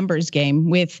play a numbers game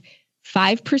with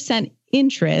 5%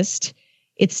 interest.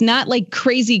 It's not like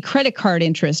crazy credit card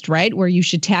interest, right? Where you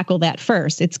should tackle that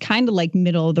first. It's kind of like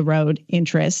middle of the road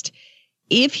interest.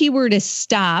 If he were to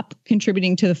stop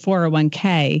contributing to the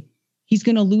 401k, he's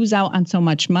going to lose out on so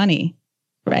much money,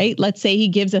 right? Let's say he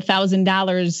gives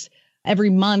 $1,000 every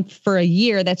month for a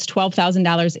year. That's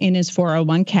 $12,000 in his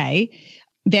 401k.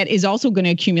 That is also going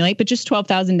to accumulate, but just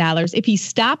 $12,000. If he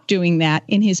stopped doing that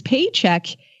in his paycheck,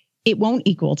 it won't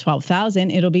equal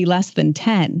 $12,000. It'll be less than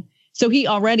 10. So he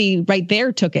already right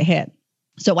there took a hit.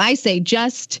 So I say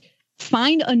just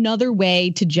find another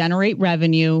way to generate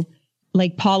revenue.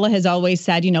 Like Paula has always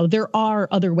said, you know, there are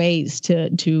other ways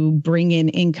to bring in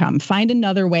income. Find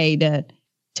another way to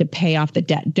pay off the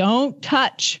debt. Don't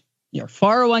touch your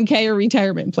 401k or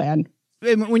retirement plan.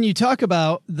 When you talk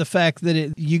about the fact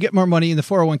that you get more money in the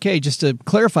 401k, just to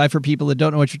clarify for people that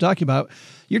don't know what you're talking about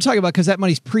because that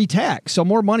money's pre-tax. So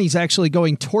more money's actually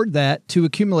going toward that to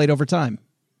accumulate over time.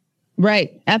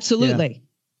 Right. Absolutely.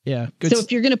 Yeah. Good. So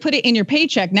if you're going to put it in your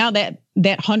paycheck, now that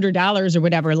 $100 or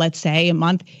whatever, let's say a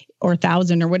month or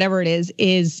 $1,000 or whatever it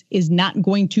is not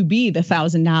going to be the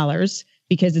 $1,000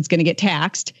 because it's going to get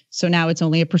taxed. So now it's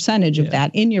only a percentage of that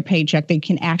in your paycheck that you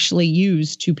can actually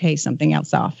use to pay something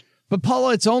else off. But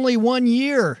Paula, it's only 1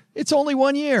 year. It's only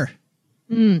 1 year.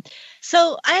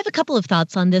 So I have a couple of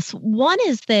thoughts on this. One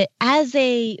is that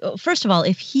first of all,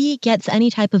 if he gets any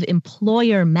type of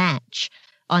employer match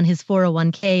on his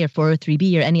 401k or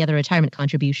 403b or any other retirement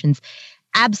contributions,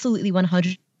 absolutely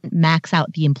 100% max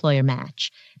out the employer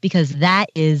match, because that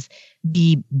is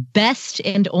the best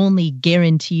and only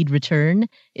guaranteed return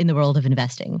in the world of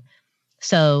investing.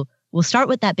 So we'll start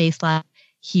with that baseline.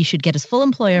 He should get his full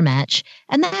employer match.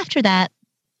 And then after that,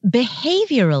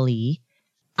 behaviorally,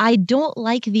 I don't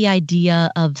like the idea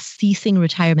of ceasing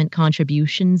retirement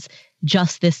contributions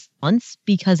just this once,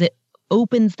 because it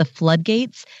opens the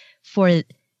floodgates for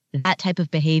that type of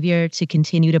behavior to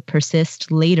continue to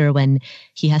persist later when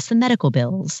he has some medical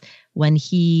bills, when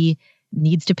he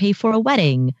needs to pay for a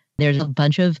wedding. There's a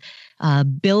bunch of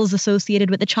bills associated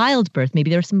with the childbirth.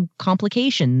 Maybe there are some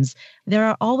complications. There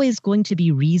are always going to be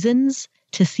reasons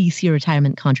to cease your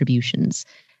retirement contributions.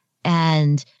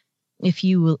 And if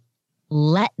you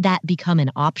let that become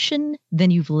an option,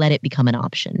 then you've let it become an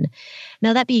option.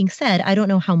 Now, that being said, I don't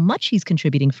know how much he's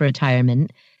contributing for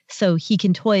retirement, so he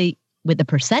can toy with the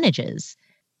percentages,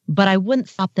 but I wouldn't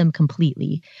stop them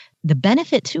completely. The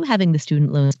benefit to having the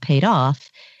student loans paid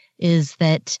off is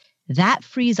that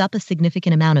frees up a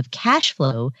significant amount of cash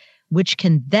flow which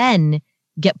can then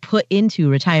get put into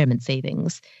retirement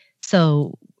savings.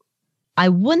 So I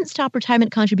wouldn't stop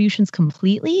retirement contributions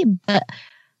completely, but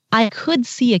I could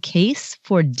see a case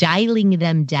for dialing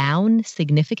them down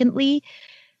significantly,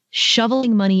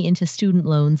 shoveling money into student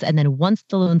loans, and then once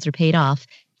the loans are paid off,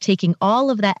 taking all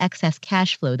of that excess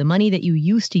cash flow, the money that you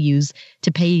used to use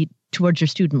to pay towards your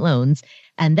student loans,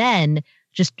 and then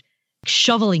just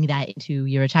shoveling that into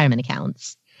your retirement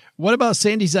accounts. What about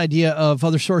Sandy's idea of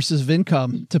other sources of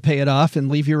income to pay it off and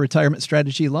leave your retirement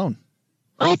strategy alone?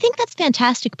 Well, I think that's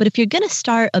fantastic. But if you're going to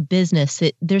start a business,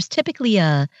 there's typically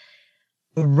a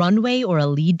runway or a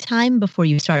lead time before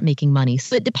you start making money.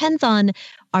 So it depends on,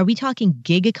 are we talking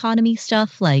gig economy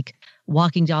stuff like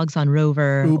walking dogs on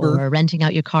Rover, Uber, or renting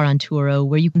out your car on Turo,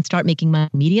 where you can start making money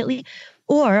immediately?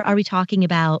 Or are we talking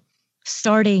about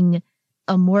starting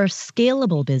a more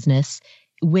scalable business,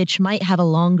 which might have a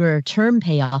longer term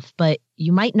payoff, but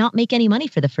you might not make any money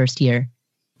for the first year?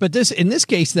 But in this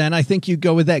case, then, I think you'd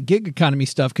go with that gig economy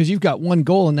stuff because you've got one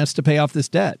goal, and that's to pay off this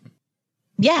debt.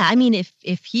 Yeah, I mean,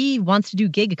 if he wants to do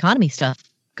gig economy stuff,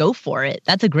 go for it.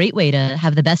 That's a great way to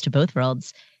have the best of both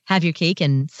worlds. Have your cake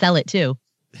and sell it too.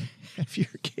 Have your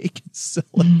cake and sell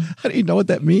it. I don't even know what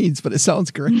that means, but it sounds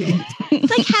great.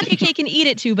 It's like have your cake and eat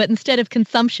it too, but instead of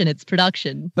consumption, it's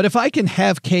production. But if I can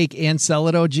have cake and sell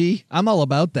it, OG, I'm all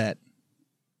about that.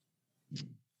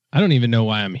 I don't even know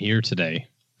why I'm here today.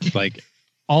 Like,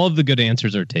 all of the good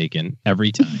answers are taken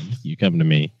every time you come to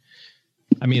me.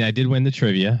 I mean, I did win the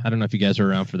trivia. I don't know if you guys were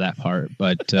around for that part,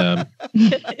 but that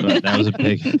was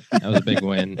a big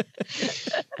win.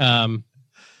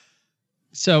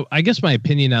 So I guess my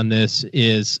opinion on this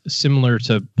is similar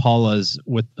to Paula's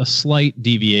with a slight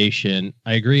deviation.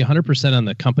 I agree 100% on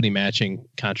the company matching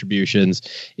contributions.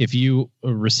 If you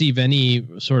receive any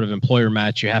sort of employer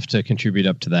match, you have to contribute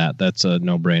up to that. That's a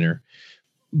no-brainer.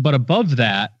 But above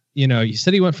that, you know, you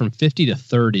said he went from 50 to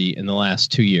 30 in the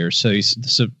last 2 years. So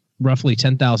he's roughly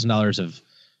 $10,000 of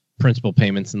principal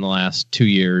payments in the last 2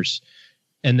 years.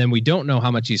 And then we don't know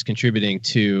how much he's contributing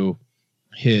to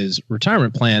his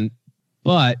retirement plan,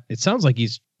 but it sounds like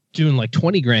he's doing like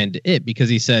 20 grand to it because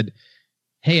he said,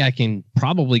 hey, I can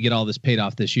probably get all this paid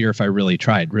off this year if I really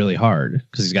tried really hard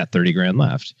because he's got 30 grand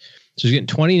left. So he's getting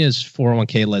 20 in his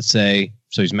 401k, let's say.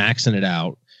 So he's maxing it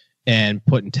out and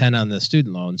putting 10 on the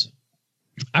student loans.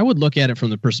 I would look at it from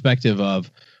the perspective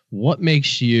of what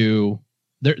makes you,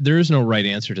 there is no right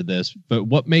answer to this, but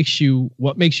what makes you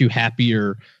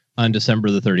happier on December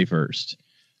the 31st?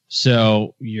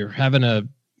 So you're having a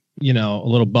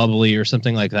little bubbly or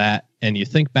something like that. And you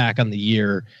think back on the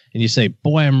year and you say,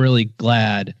 boy, I'm really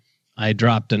glad I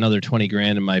dropped another 20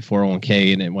 grand in my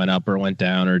 401k and it went up or went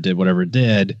down or did whatever it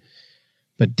did.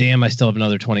 But damn, I still have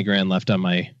another 20 grand left on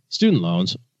my student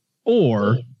loans.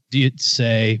 Or do you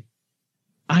say,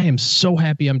 I am so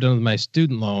happy I'm done with my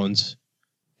student loans.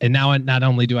 And now not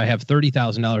only do I have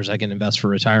 $30,000 I can invest for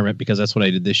retirement because that's what I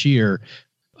did this year,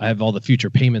 I have all the future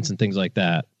payments and things like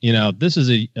that. You know, this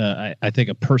is I think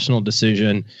a personal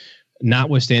decision,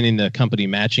 notwithstanding the company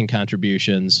matching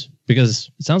contributions,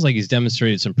 because it sounds like he's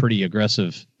demonstrated some pretty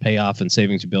aggressive payoff and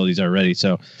savings abilities already.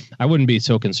 So I wouldn't be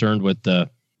so concerned with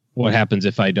what happens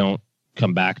if I don't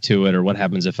come back to it, or what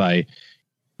happens if I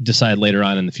decide later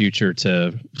on in the future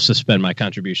to suspend my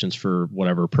contributions for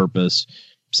whatever purpose.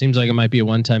 Seems like it might be a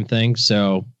one-time thing.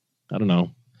 So I don't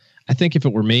know. I think if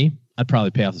it were me, I'd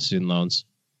probably pay off the student loans.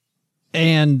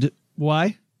 And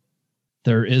why?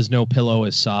 There is no pillow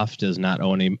as soft as not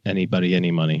owing anybody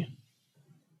any money.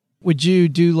 Would you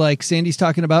do like Sandy's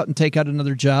talking about and take out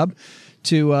another job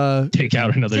to take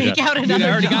out another job? Dude, I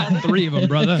already got 3 of them,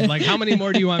 brother. Like, how many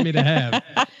more do you want me to have?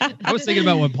 I was thinking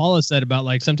about what Paula said about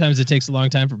like sometimes it takes a long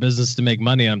time for business to make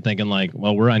money. I'm thinking like,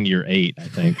 well, we're on year 8, I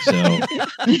think. So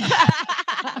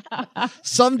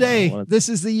someday this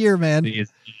is the year, man.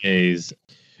 These days.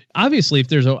 Obviously, if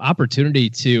there's an opportunity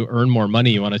to earn more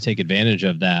money, you want to take advantage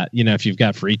of that. You know, if you've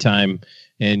got free time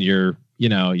and you're,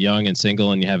 young and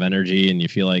single and you have energy and you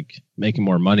feel like making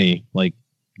more money, like,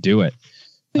 do it.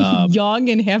 Young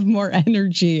and have more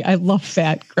energy. I love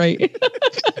that. Great.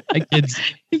 Kids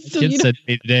said to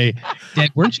me today, Dad,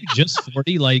 weren't you just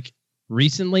 40 like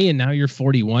recently and now you're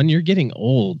 41? You're getting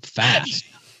old fast.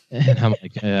 And I'm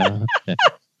like, yeah, okay.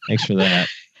 Thanks for that,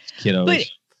 kiddos.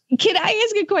 But can I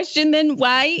ask a question then?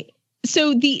 Why?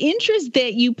 So the interest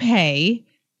that you pay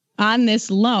on this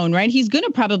loan, right? He's going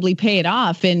to probably pay it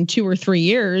off in 2 or 3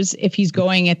 years if he's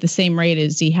going at the same rate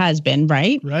as he has been,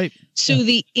 right? Right. So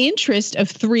the interest of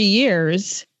 3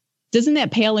 years, doesn't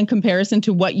that pale in comparison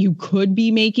to what you could be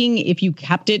making if you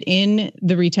kept it in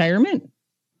the retirement?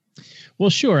 Well,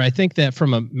 sure. I think that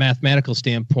from a mathematical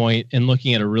standpoint and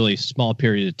looking at a really small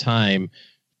period of time,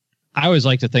 I always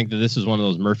like to think that this is one of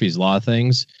those Murphy's Law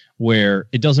things where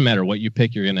it doesn't matter what you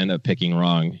pick, you're going to end up picking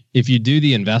wrong. If you do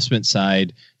the investment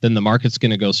side, then the market's going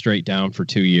to go straight down for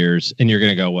 2 years and you're going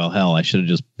to go, well, hell, I should have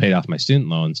just paid off my student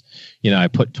loans. I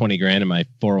put 20 grand in my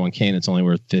 401k and it's only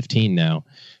worth 15 now.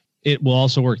 It will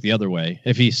also work the other way.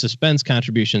 If he suspends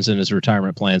contributions in his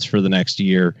retirement plans for the next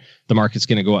year, the market's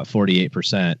going to go up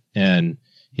 48%. And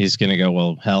he's going to go,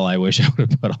 well, hell, I wish I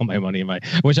would have put all my money I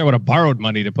wish I would have borrowed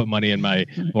money to put money in my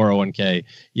 401k,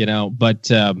 but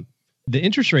the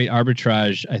interest rate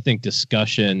arbitrage, I think,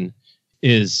 discussion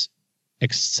is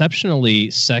exceptionally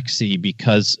sexy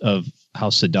because of how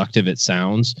seductive it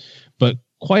sounds. But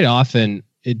quite often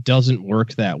it doesn't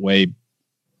work that way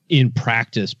in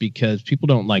practice because people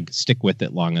don't stick with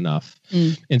it long enough.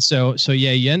 And so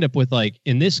yeah, you end up with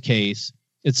in this case,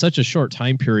 it's such a short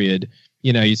time period.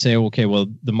 You say, okay, well,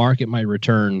 the market might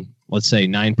return, let's say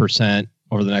 9%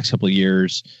 over the next couple of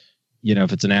years,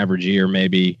 if it's an average year,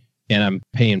 maybe, and I'm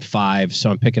paying 5%. So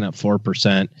I'm picking up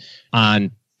 4%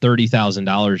 on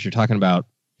 $30,000. You're talking about,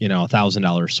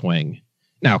 $1,000 swing.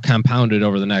 Now compounded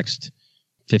over the next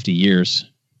 50 years,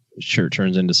 sure, it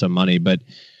turns into some money, but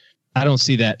I don't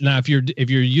see that. Now, if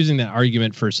you're using that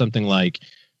argument for something like,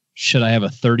 should I have a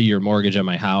 30-year mortgage on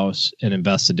my house and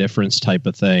invest the difference type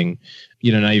of thing?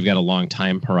 Now you've got a long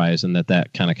time horizon that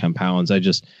kind of compounds. I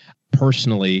just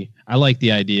personally, I like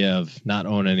the idea of not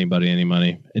owing anybody any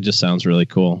money. It just sounds really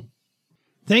cool.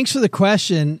 Thanks for the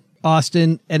question,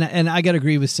 Austin. And I got to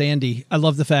agree with Sandy. I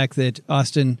love the fact that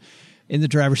Austin in the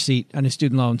driver's seat on his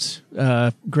student loans.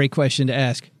 Great question to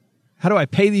ask. How do I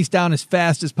pay these down as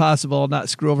fast as possible, not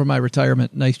screw over my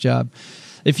retirement? Nice job.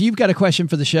 If you've got a question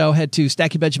for the show, head to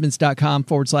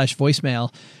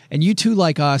stackingbenjamins.com/voicemail. And you too,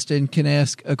 like Austin, can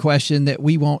ask a question that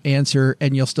we won't answer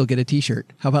and you'll still get a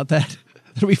t-shirt. How about that?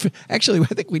 Actually, I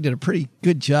think we did a pretty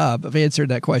good job of answering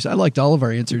that question. I liked all of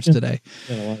our answers today.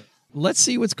 Let's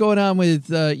see what's going on with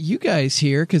you guys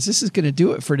here, because this is going to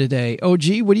do it for today.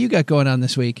 OG, what do you got going on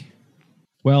this week?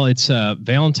 Well, it's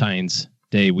Valentine's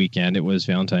Day weekend. It was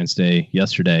Valentine's Day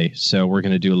yesterday. So we're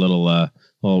going to do a little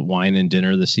wine and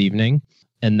dinner this evening.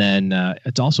 And then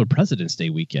it's also President's Day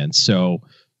weekend. So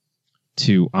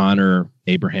to honor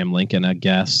Abraham Lincoln, I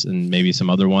guess, and maybe some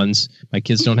other ones, my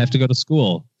kids don't have to go to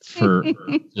school for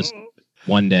just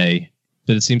one day.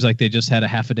 But it seems like they just had a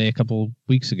half a day a couple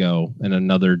weeks ago and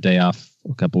another day off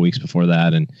a couple weeks before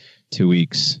that and 2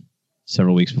 weeks,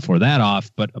 several weeks before that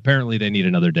off. But apparently they need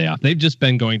another day off. They've just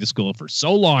been going to school for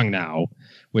so long now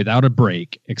without a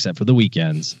break, except for the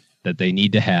weekends, that they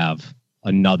need to have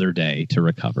another day to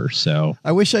recover. So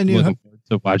I wish I knew looking forward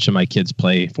to watching my kids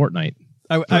play Fortnite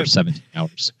for 17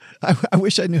 hours. I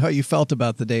wish I knew how you felt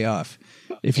about the day off.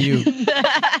 If you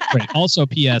right. Also,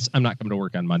 P.S. I'm not coming to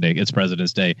work on Monday. It's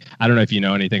President's Day. I don't know if you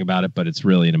know anything about it, but it's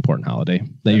really an important holiday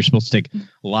that you're supposed to take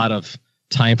a lot of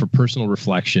time for personal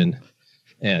reflection.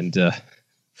 And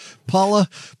Paula,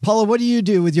 what do you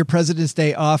do with your President's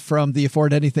Day off from the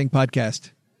Afford Anything podcast?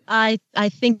 I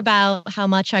think about how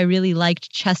much I really liked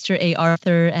Chester A.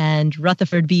 Arthur and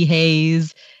Rutherford B.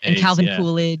 Hayes and Calvin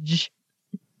Coolidge.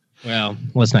 Well,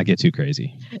 let's not get too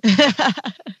crazy.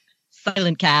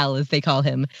 Silent Cal, as they call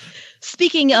him.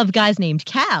 Speaking of guys named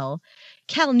Cal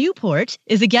Newport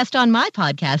is a guest on my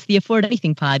podcast, the Afford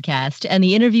Anything podcast, and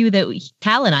the interview that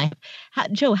Cal and I.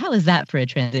 Joe, how is that for a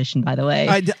transition, by the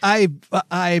way?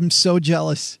 I'm so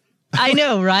jealous. I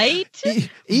know, right?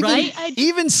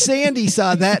 Even Sandy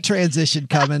saw that transition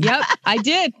coming. Yep, I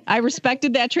did. I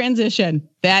respected that transition.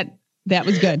 That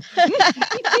was good.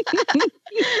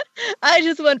 I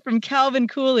just went from Calvin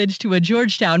Coolidge to a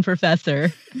Georgetown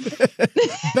professor.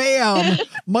 Bam!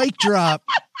 Mic drop.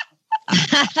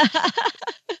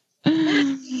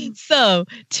 So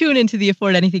tune into the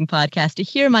Afford Anything podcast to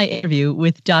hear my interview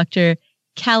with Dr.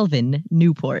 Calvin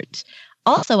Newport.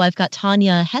 Also, I've got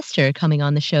Tanya Hester coming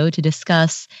on the show to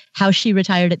discuss how she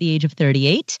retired at the age of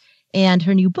 38 and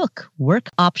her new book,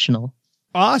 Work Optional.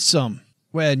 Awesome.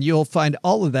 When you'll find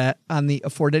all of that on the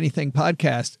Afford Anything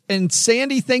podcast. And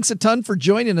Sandy, thanks a ton for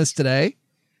joining us today.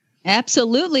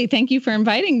 Absolutely. Thank you for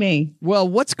inviting me. Well,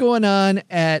 what's going on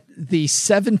at the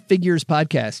Seven Figures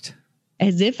podcast?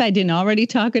 As if I didn't already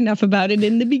talk enough about it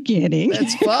in the beginning.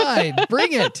 That's fine.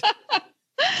 Bring it.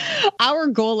 Our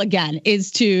goal, again,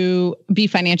 is to be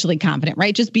financially confident,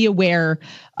 right? Just be aware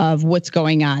of what's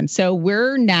going on. So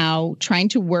we're now trying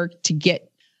to work to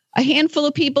get a handful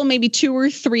of people, maybe 2 or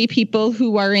 3 people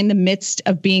who are in the midst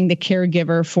of being the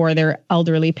caregiver for their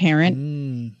elderly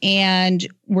parent. And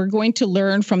we're going to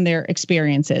learn from their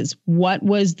experiences. What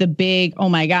was the big, oh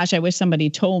my gosh, I wish somebody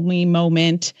told me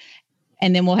moment?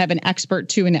 And then we'll have an expert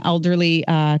to an elderly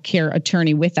care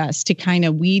attorney with us to kind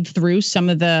of weed through some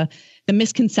of the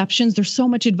misconceptions. There's so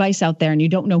much advice out there and you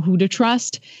don't know who to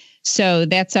trust. So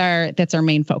that's our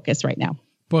main focus right now.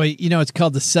 Boy, it's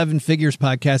called the Seven Figures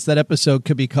Podcast. That episode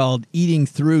could be called Eating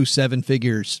Through Seven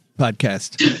Figures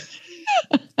Podcast.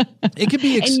 It could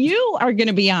be. And you are going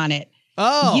to be on it.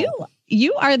 Oh,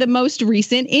 you are the most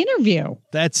recent interview.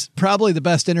 That's probably the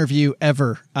best interview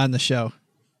ever on the show.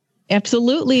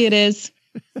 Absolutely, it is.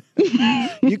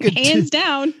 You could hands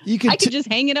down. I could just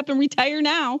hang it up and retire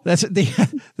now. That's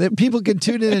the people can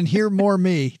tune in and hear more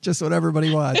me. Just what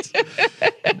everybody wants.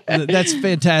 That's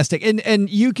fantastic. And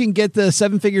you can get the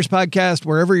Seven Figures Podcast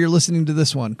wherever you're listening to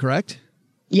this one, correct?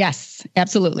 Yes,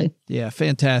 absolutely. Yeah,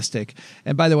 fantastic.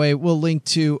 And by the way, we'll link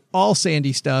to all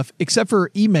Sandy stuff except for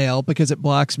email because it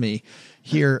blocks me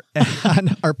here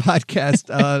on our podcast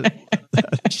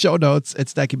show notes at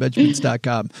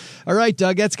stackingbenjamins.com. All right,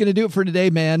 Doug, that's going to do it for today,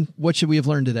 man. What should we have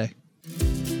learned today?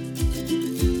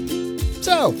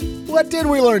 So, what did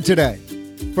we learn today?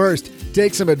 First,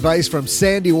 take some advice from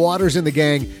Sandy Waters and the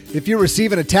gang. If you're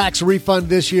receiving a tax refund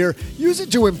this year, use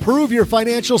it to improve your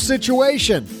financial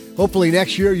situation. Hopefully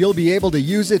next year you'll be able to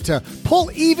use it to pull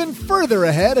even further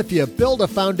ahead if you build a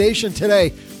foundation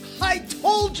today. I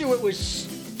told you it was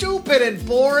stupid and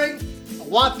boring. I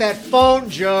want that phone,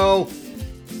 Joe.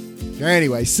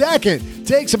 Anyway, second,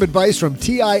 take some advice from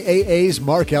TIAA's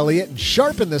Mark Elliott and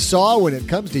sharpen the saw when it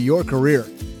comes to your career.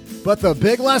 But the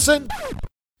big lesson?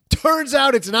 Turns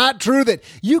out it's not true that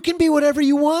you can be whatever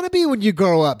you want to be when you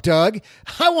grow up, Doug.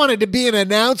 I wanted to be an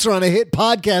announcer on a hit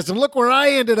podcast, and look where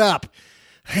I ended up.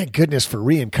 Thank goodness for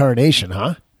reincarnation,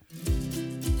 huh?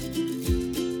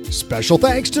 Special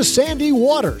thanks to Sandy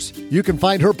Waters. You can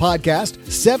find her podcast,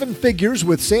 7 Figures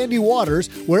with Sandy Waters,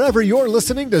 wherever you're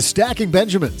listening to Stacking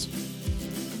Benjamins.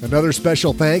 Another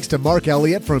special thanks to Mark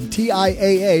Elliott from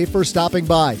TIAA for stopping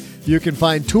by. You can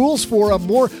find tools for a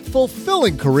more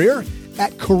fulfilling career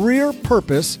at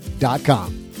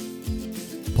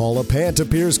CareerPurpose.com. Paula Pant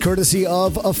appears courtesy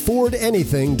of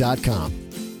AffordAnything.com.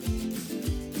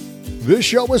 This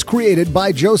show was created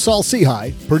by Joe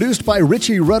Saul-Sehy, produced by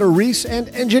Richie Rutter-Reese, and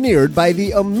engineered by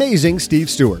the amazing Steve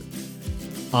Stewart.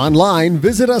 Online,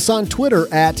 visit us on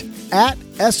Twitter at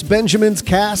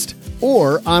 @SBenjaminsCast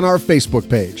or on our Facebook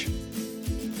page.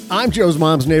 I'm Joe's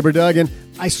mom's neighbor, Doug, and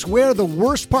I swear the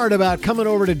worst part about coming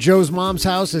over to Joe's mom's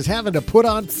house is having to put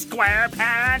on square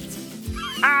pants.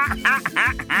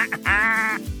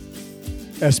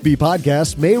 SB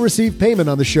Podcasts may receive payment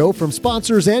on the show from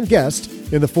sponsors and guests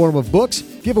in the form of books,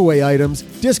 giveaway items,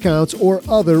 discounts, or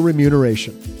other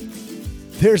remuneration.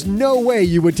 There's no way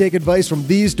you would take advice from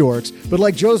these dorks, but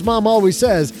like Joe's mom always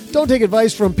says, don't take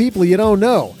advice from people you don't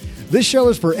know. This show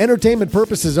is for entertainment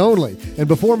purposes only, and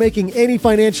before making any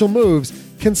financial moves,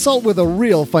 consult with a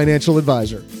real financial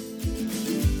advisor.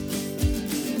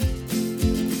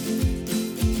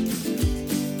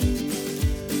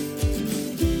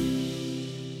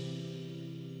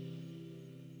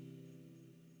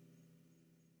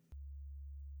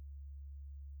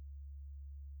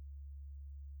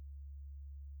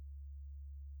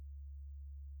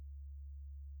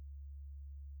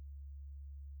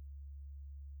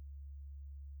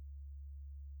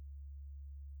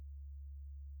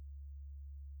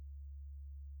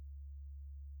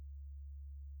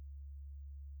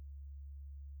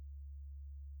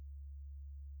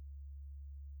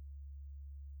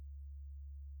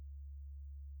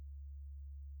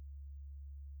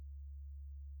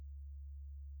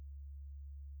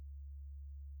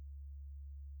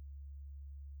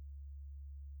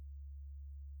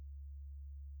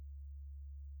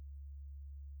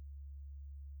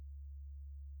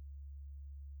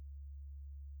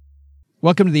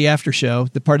 Welcome to the after show,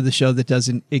 the part of the show that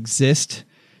doesn't exist.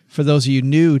 For those of you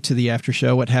new to the after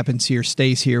show, what happens here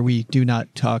stays here. We do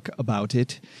not talk about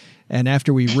it. And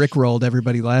after we rickrolled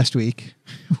everybody last week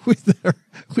with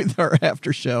our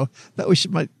after show, that we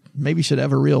maybe should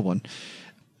have a real one.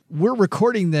 We're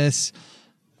recording this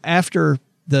after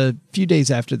the few days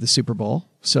after the Super Bowl.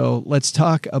 So let's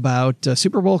talk about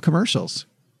Super Bowl commercials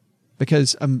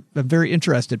because I'm very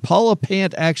interested. Paula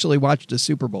Pant actually watched a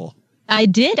Super Bowl. I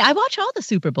did. I watch all the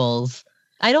Super Bowls.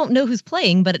 I don't know who's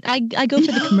playing, but I go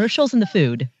for the commercials and the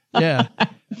food. Yeah.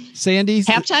 Sandy's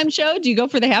halftime show. Do you go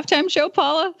for the halftime show,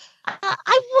 Paula?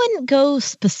 I wouldn't go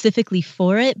specifically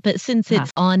for it, but since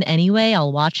it's on anyway,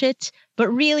 I'll watch it. But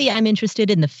really, I'm interested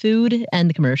in the food and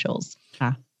the commercials.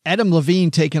 Adam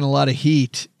Levine taking a lot of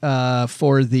heat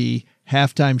for the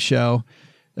halftime show,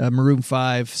 Maroon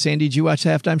 5. Sandy, did you watch the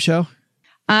halftime show?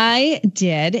 I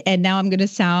did, and now I'm going to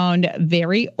sound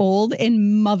very old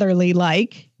and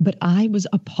motherly-like, but I was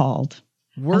appalled.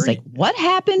 was like, what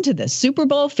happened to the Super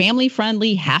Bowl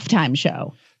family-friendly halftime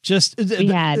show? Just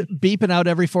beeping out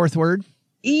every fourth word?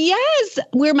 Yes,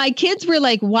 where my kids were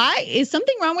like, why? Is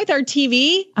something wrong with our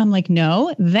TV? I'm like,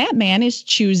 no, that man is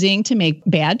choosing to make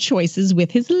bad choices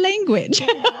with his language. And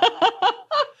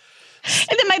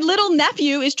then my little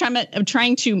nephew is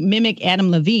trying to mimic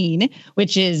Adam Levine,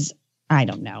 which is, I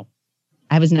don't know.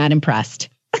 I was not impressed.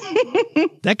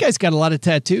 That guy's got a lot of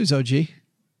tattoos, OG.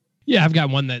 Yeah, I've got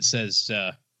one that says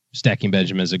Stacking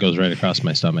Benjamins. It goes right across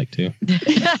my stomach, too.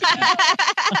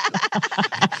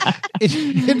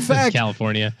 In fact,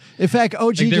 California. In fact,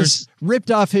 OG just ripped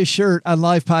off his shirt on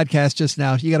live podcast just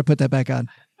now. You got to put that back on.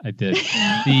 I did.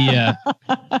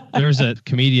 There was a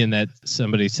comedian that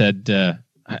somebody said,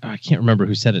 I can't remember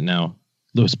who said it now.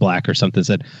 Lewis Black or something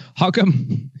said, how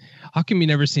come you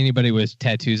never see anybody with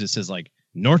tattoos that says like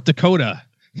North Dakota,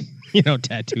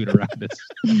 tattooed around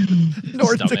his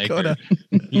North Dakota,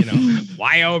 or,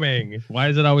 Wyoming. Why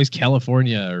is it always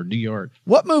California or New York?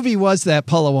 What movie was that?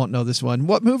 Paula won't know this one.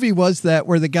 What movie was that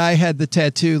where the guy had the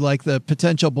tattoo, like the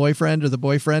potential boyfriend or the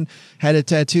boyfriend had a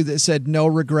tattoo that said no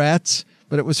regrets,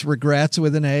 but it was regrets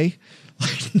with an A?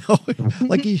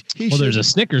 Like he well, there's a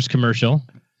Snickers commercial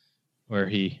where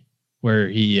he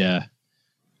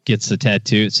gets the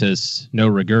tattoo. It says no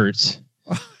regrets.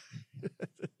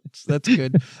 That's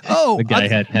good. Oh, the guy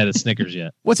hadn't had a Snickers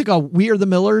yet. What's it called? We Are the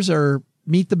Millers or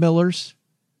Meet the Millers?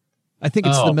 I think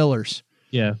it's the Millers.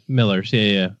 Yeah, Millers.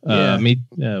 Yeah.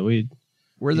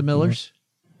 We're the Millers.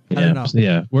 Yeah, I don't know.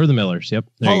 Yeah, we're the Millers. Yep.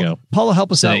 There you go. Paula,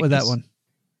 help us out with that one.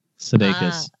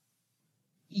 Sudeikis.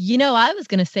 I was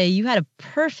going to say you had a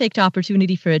perfect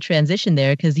opportunity for a transition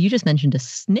there because you just mentioned a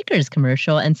Snickers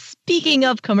commercial. And speaking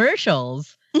of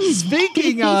commercials.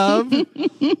 Speaking of,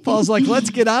 Paul's like, let's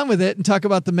get on with it and talk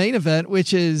about the main event,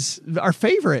 which is our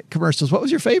favorite commercials. What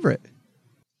was your favorite?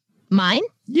 Mine?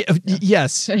 Yeah,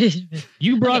 yes.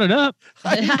 You brought it up.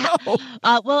 I know.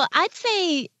 Well, I'd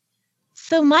say,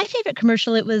 so my favorite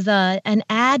commercial, it was an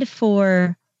ad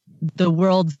for The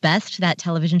World's Best, that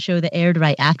television show that aired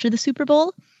right after the Super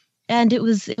Bowl. And it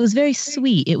was very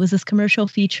sweet. It was this commercial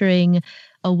featuring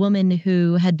a woman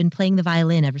who had been playing the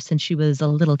violin ever since she was a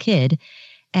little kid.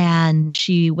 And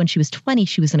when she was 20,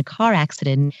 she was in a car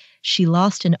accident. She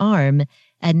lost an arm.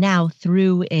 And now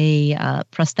through a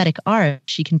prosthetic arm,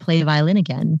 she can play the violin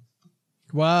again.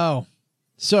 Wow.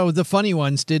 So the funny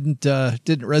ones didn't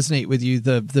resonate with you.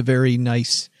 The very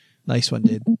nice one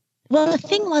did. Well, the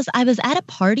thing was, I was at a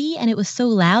party and it was so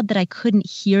loud that I couldn't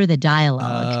hear the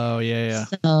dialogue. Oh, yeah.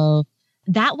 So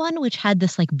that one, which had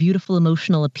this like beautiful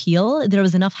emotional appeal, there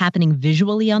was enough happening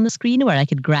visually on the screen where I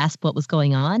could grasp what was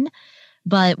going on.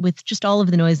 But with just all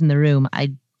of the noise in the room,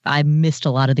 I missed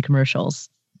a lot of the commercials.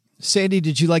 Sandy,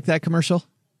 did you like that commercial?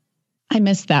 I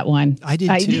missed that one. I did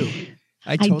too.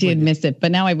 I did miss it,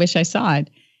 but now I wish I saw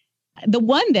it. The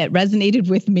one that resonated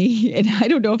with me, and I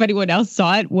don't know if anyone else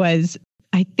saw it, was,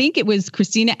 I think it was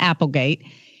Christina Applegate,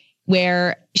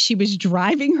 where she was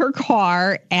driving her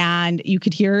car and you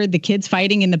could hear the kids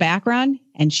fighting in the background.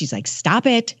 And she's like, stop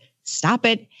it.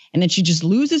 And then she just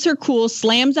loses her cool,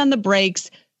 slams on the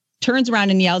brakes, turns around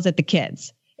and yells at the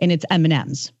kids. And it's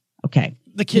M&Ms. Okay.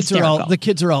 The kids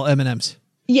are all M&Ms.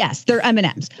 Yes, they're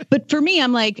M&Ms. But for me,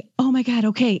 I'm like, oh my God,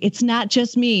 okay, it's not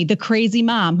just me, the crazy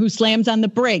mom who slams on the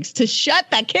brakes to shut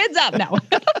the kids up now.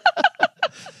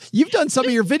 You've done some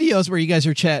of your videos where you guys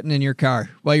are chatting in your car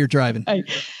while you're driving.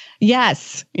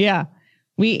 Yes. Yeah.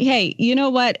 Hey, you know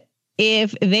what?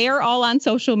 If they're all on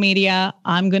social media,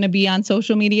 I'm going to be on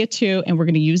social media too. And we're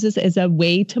going to use this as a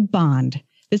way to bond.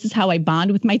 This is how I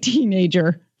bond with my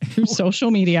teenager, through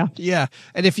social media. Yeah.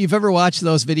 And if you've ever watched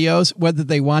those videos, whether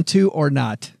they want to or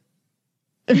not.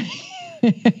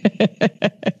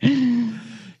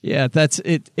 Yeah, that's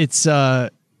it. It's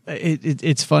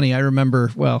funny. I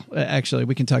remember, well, actually,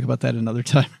 we can talk about that another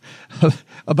time,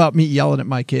 about me yelling at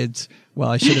my kids. Well,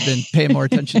 I should have been paying more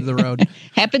attention to the road.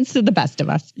 Happens to the best of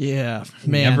us. Yeah,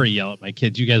 man. Never yell at my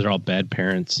kids. You guys are all bad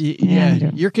parents.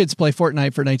 Yeah. Your kids play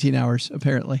Fortnite for 19 hours,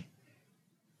 apparently.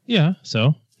 Yeah,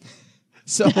 so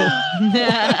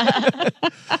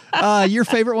your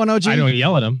favorite one, OG? I don't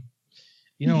yell at them.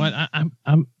 You know what? I'm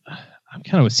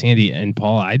kind of with Sandy and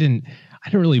Paul. I didn't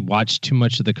really watch too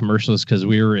much of the commercials because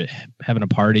we were having a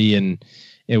party and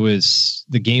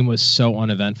the game was so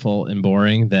uneventful and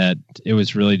boring that it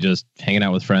was really just hanging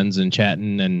out with friends and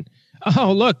chatting and,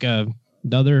 oh, look,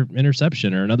 another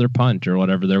interception or another punt or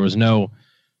whatever. There was no,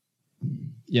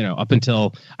 up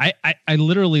until I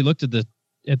literally looked at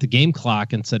the game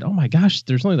clock and said, oh my gosh,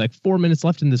 there's only like 4 minutes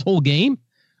left in this whole game.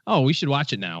 Oh, we should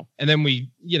watch it now. And then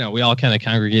we all kind of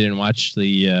congregated and watched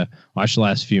the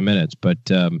last few minutes. But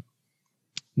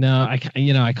no, No,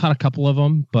 I caught a couple of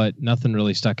them, but nothing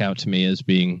really stuck out to me as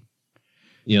being,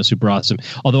 super awesome.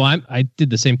 Although I did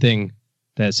the same thing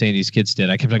that Sandy's kids did.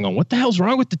 I kept on going, what the hell's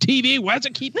wrong with the TV? Why does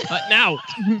it keep cutting out?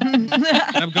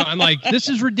 I'm like, this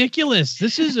is ridiculous.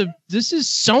 This is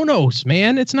Sonos,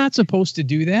 man. It's not supposed to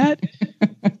do that.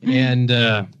 And,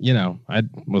 I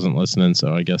wasn't listening,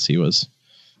 so I guess he was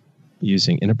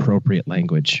using inappropriate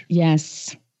language.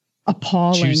 Yes.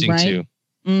 Appalling, choosing right? to.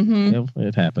 Mm-hmm.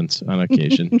 It happens on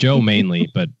occasion. Joe mainly,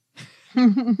 but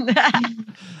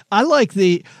I like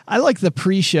the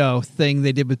pre-show thing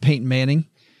they did with Peyton Manning.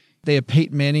 They had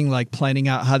Peyton Manning planning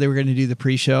out how they were going to do the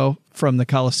pre-show from the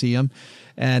Coliseum,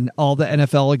 and all the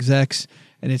NFL execs.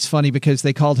 And it's funny because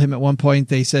they called him at one point.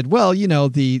 They said, "Well,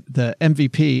 the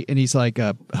MVP," and he's like,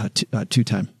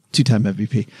 two-time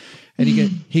MVP. And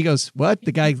he goes, "What?"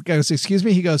 The guy goes, "Excuse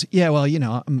me." He goes, "Yeah, well,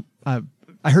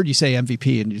 I heard you say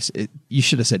MVP, and you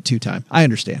should have said 2-time. I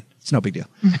understand. It's no big deal."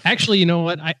 Actually, you know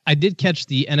what? I did catch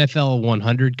the NFL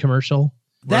 100 commercial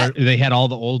where they had all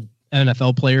the old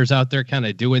NFL players out there kind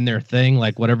of doing their thing,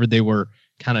 like whatever they were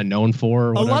kind of known for.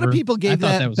 Or a lot of people gave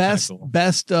that best.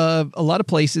 A lot of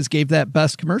places gave that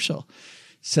best commercial.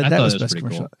 Said that was best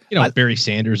commercial. Cool. Barry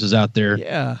Sanders is out there.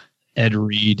 Yeah. Ed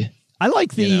Reed. I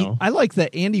like the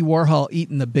Andy Warhol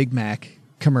eating the Big Mac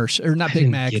commercial, or not Big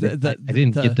Mac. I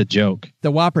didn't get the joke. The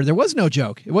Whopper. There was no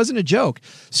joke. It wasn't a joke.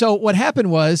 So what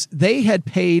happened was they had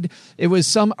paid. It was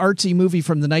some artsy movie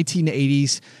from the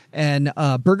 1980s, and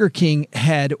Burger King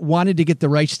had wanted to get the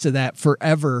rights to that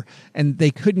forever, and they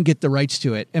couldn't get the rights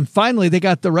to it. And finally, they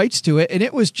got the rights to it, and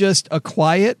it was just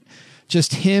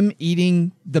just him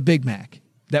eating the Big Mac.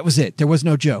 That was it. There was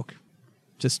no joke.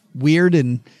 Just weird,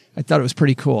 and I thought it was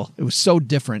pretty cool. It was so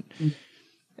different.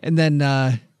 And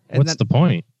then. What's the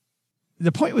point?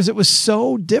 The point was it was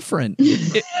so different.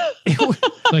 It was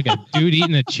like a dude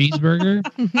eating a cheeseburger.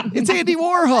 It's Andy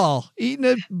Warhol eating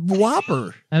a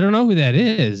Whopper. I don't know who that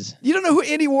is. You don't know who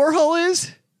Andy Warhol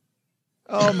is?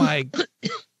 Oh my!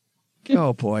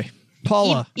 Oh boy,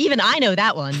 Paula. Even I know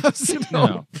that one.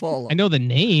 No. Paula. I know the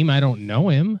name. I don't know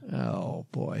him. Oh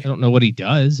boy. I don't know what he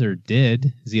does or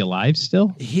did. Is he alive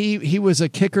still? He was a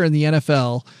kicker in the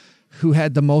NFL who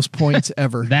had the most points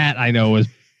ever. That I know is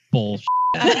bullshit.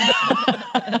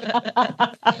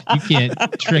 You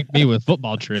can't trick me with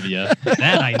football trivia.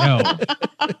 That I know.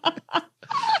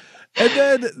 And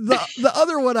then the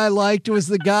other one I liked was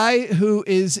the guy who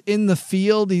is in the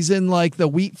field. He's in the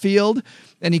wheat field,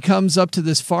 and he comes up to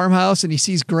this farmhouse and he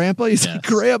sees Grandpa. He's like,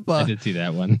 "Grandpa." I did see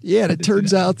that one. Yeah, and it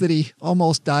turns out that he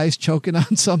almost dies choking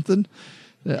on something.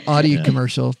 The audio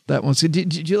commercial. That one. So do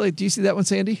you see that one,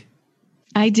 Sandy?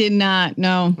 I did not.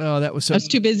 No. Oh, that was so. I was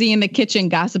too busy in the kitchen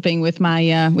gossiping with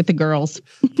my with the girls.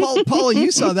 Paula,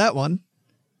 you saw that one.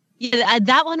 Yeah,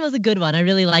 that one was a good one. I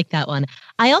really like that one.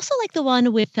 I also like the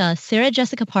one with Sarah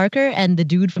Jessica Parker and the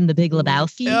dude from The Big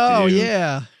Lebowski. Oh,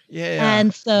 yeah.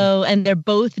 And they're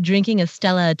both drinking a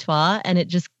Stella Artois, and it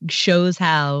just shows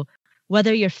how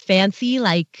whether you're fancy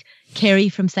like Carrie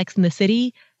from Sex and the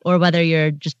City or whether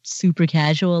you're just super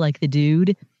casual like the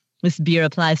dude, this beer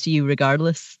applies to you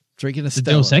regardless. Drinking a the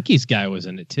Stella. Dos Equis guy was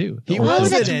in it too. That's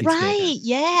right.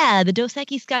 Yeah, the Dos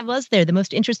Equis guy was there, the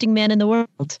most interesting man in the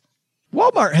world.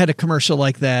 Walmart had a commercial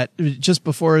like that just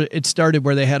before it started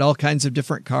where they had all kinds of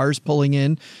different cars pulling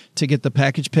in to get the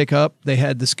package pickup. They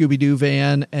had the Scooby-Doo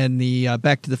van and the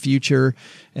Back to the Future.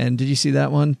 And did you see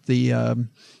that one? The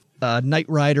Knight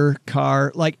Rider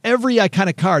car, like every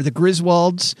iconic car, the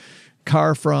Griswolds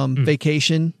car from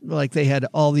Vacation, like they had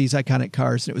all these iconic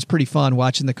cars. And it was pretty fun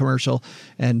watching the commercial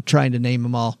and trying to name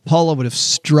them all. Paula would have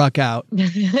struck out.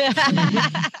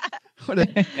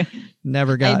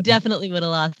 Never got. I definitely would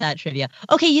have lost that trivia.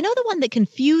 Okay, you know the one that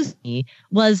confused me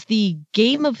was the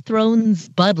Game of Thrones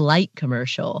Bud Light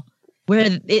commercial,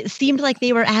 where it seemed like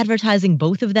they were advertising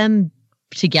both of them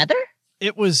together.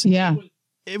 It was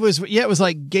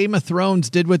like Game of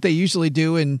Thrones did what they usually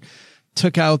do and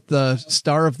took out the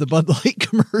star of the Bud Light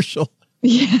commercial.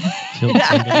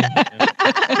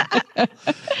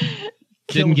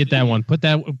 Didn't get that one. Put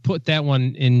that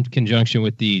one in conjunction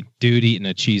with the dude eating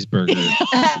a cheeseburger.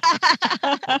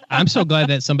 I'm so glad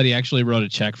that somebody actually wrote a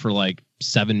check for like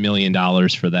 $7 million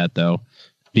for that though,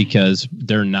 because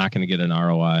they're not going to get an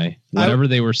ROI. Whatever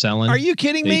they were selling. Are you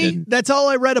kidding me? Didn't. That's all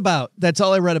I read about. That's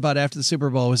all I read about after the Super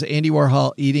Bowl was Andy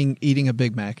Warhol eating a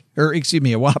Big Mac, or excuse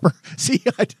me, a Whopper. See,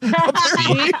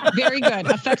 very good.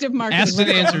 Effective marketing. Asked and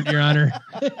answered, Your Honor.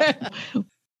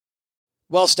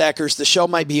 Well, Stackers, the show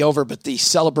might be over, but the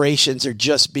celebrations are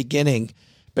just beginning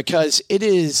because it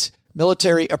is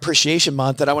Military Appreciation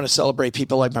Month, and I want to celebrate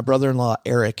people like my brother-in-law,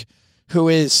 Eric, who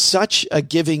is such a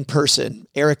giving person.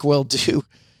 Eric will do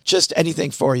just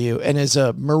anything for you. And as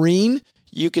a Marine,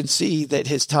 you can see that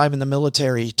his time in the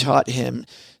military taught him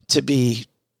to be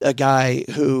a guy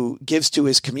who gives to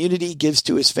his community, gives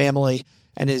to his family,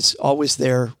 and is always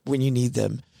there when you need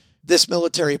them. This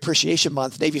Military Appreciation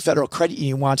Month, Navy Federal Credit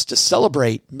Union wants to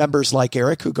celebrate members like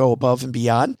Eric who go above and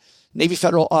beyond. Navy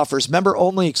Federal offers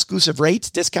member-only exclusive rates,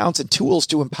 discounts, and tools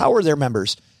to empower their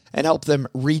members and help them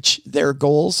reach their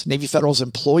goals. Navy Federal's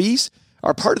employees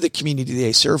are part of the community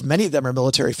they serve. Many of them are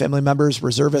military family members,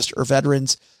 reservists, or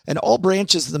veterans, and all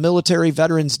branches of the military,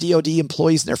 veterans, DoD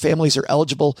employees, and their families are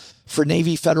eligible for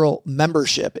Navy Federal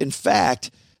membership. In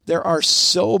fact, there are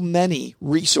so many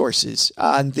resources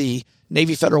on the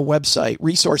Navy Federal website,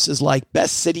 resources like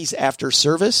Best Cities After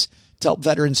Service to help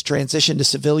veterans transition to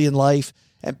civilian life,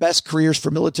 and Best Careers for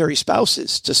Military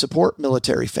Spouses to support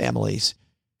military families.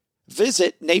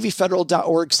 Visit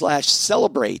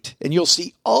NavyFederal.org/celebrate, and you'll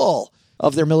see all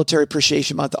of their Military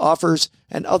Appreciation Month offers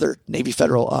and other Navy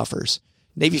Federal offers.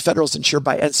 Navy Federal is insured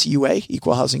by NCUA,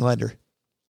 Equal Housing Lender.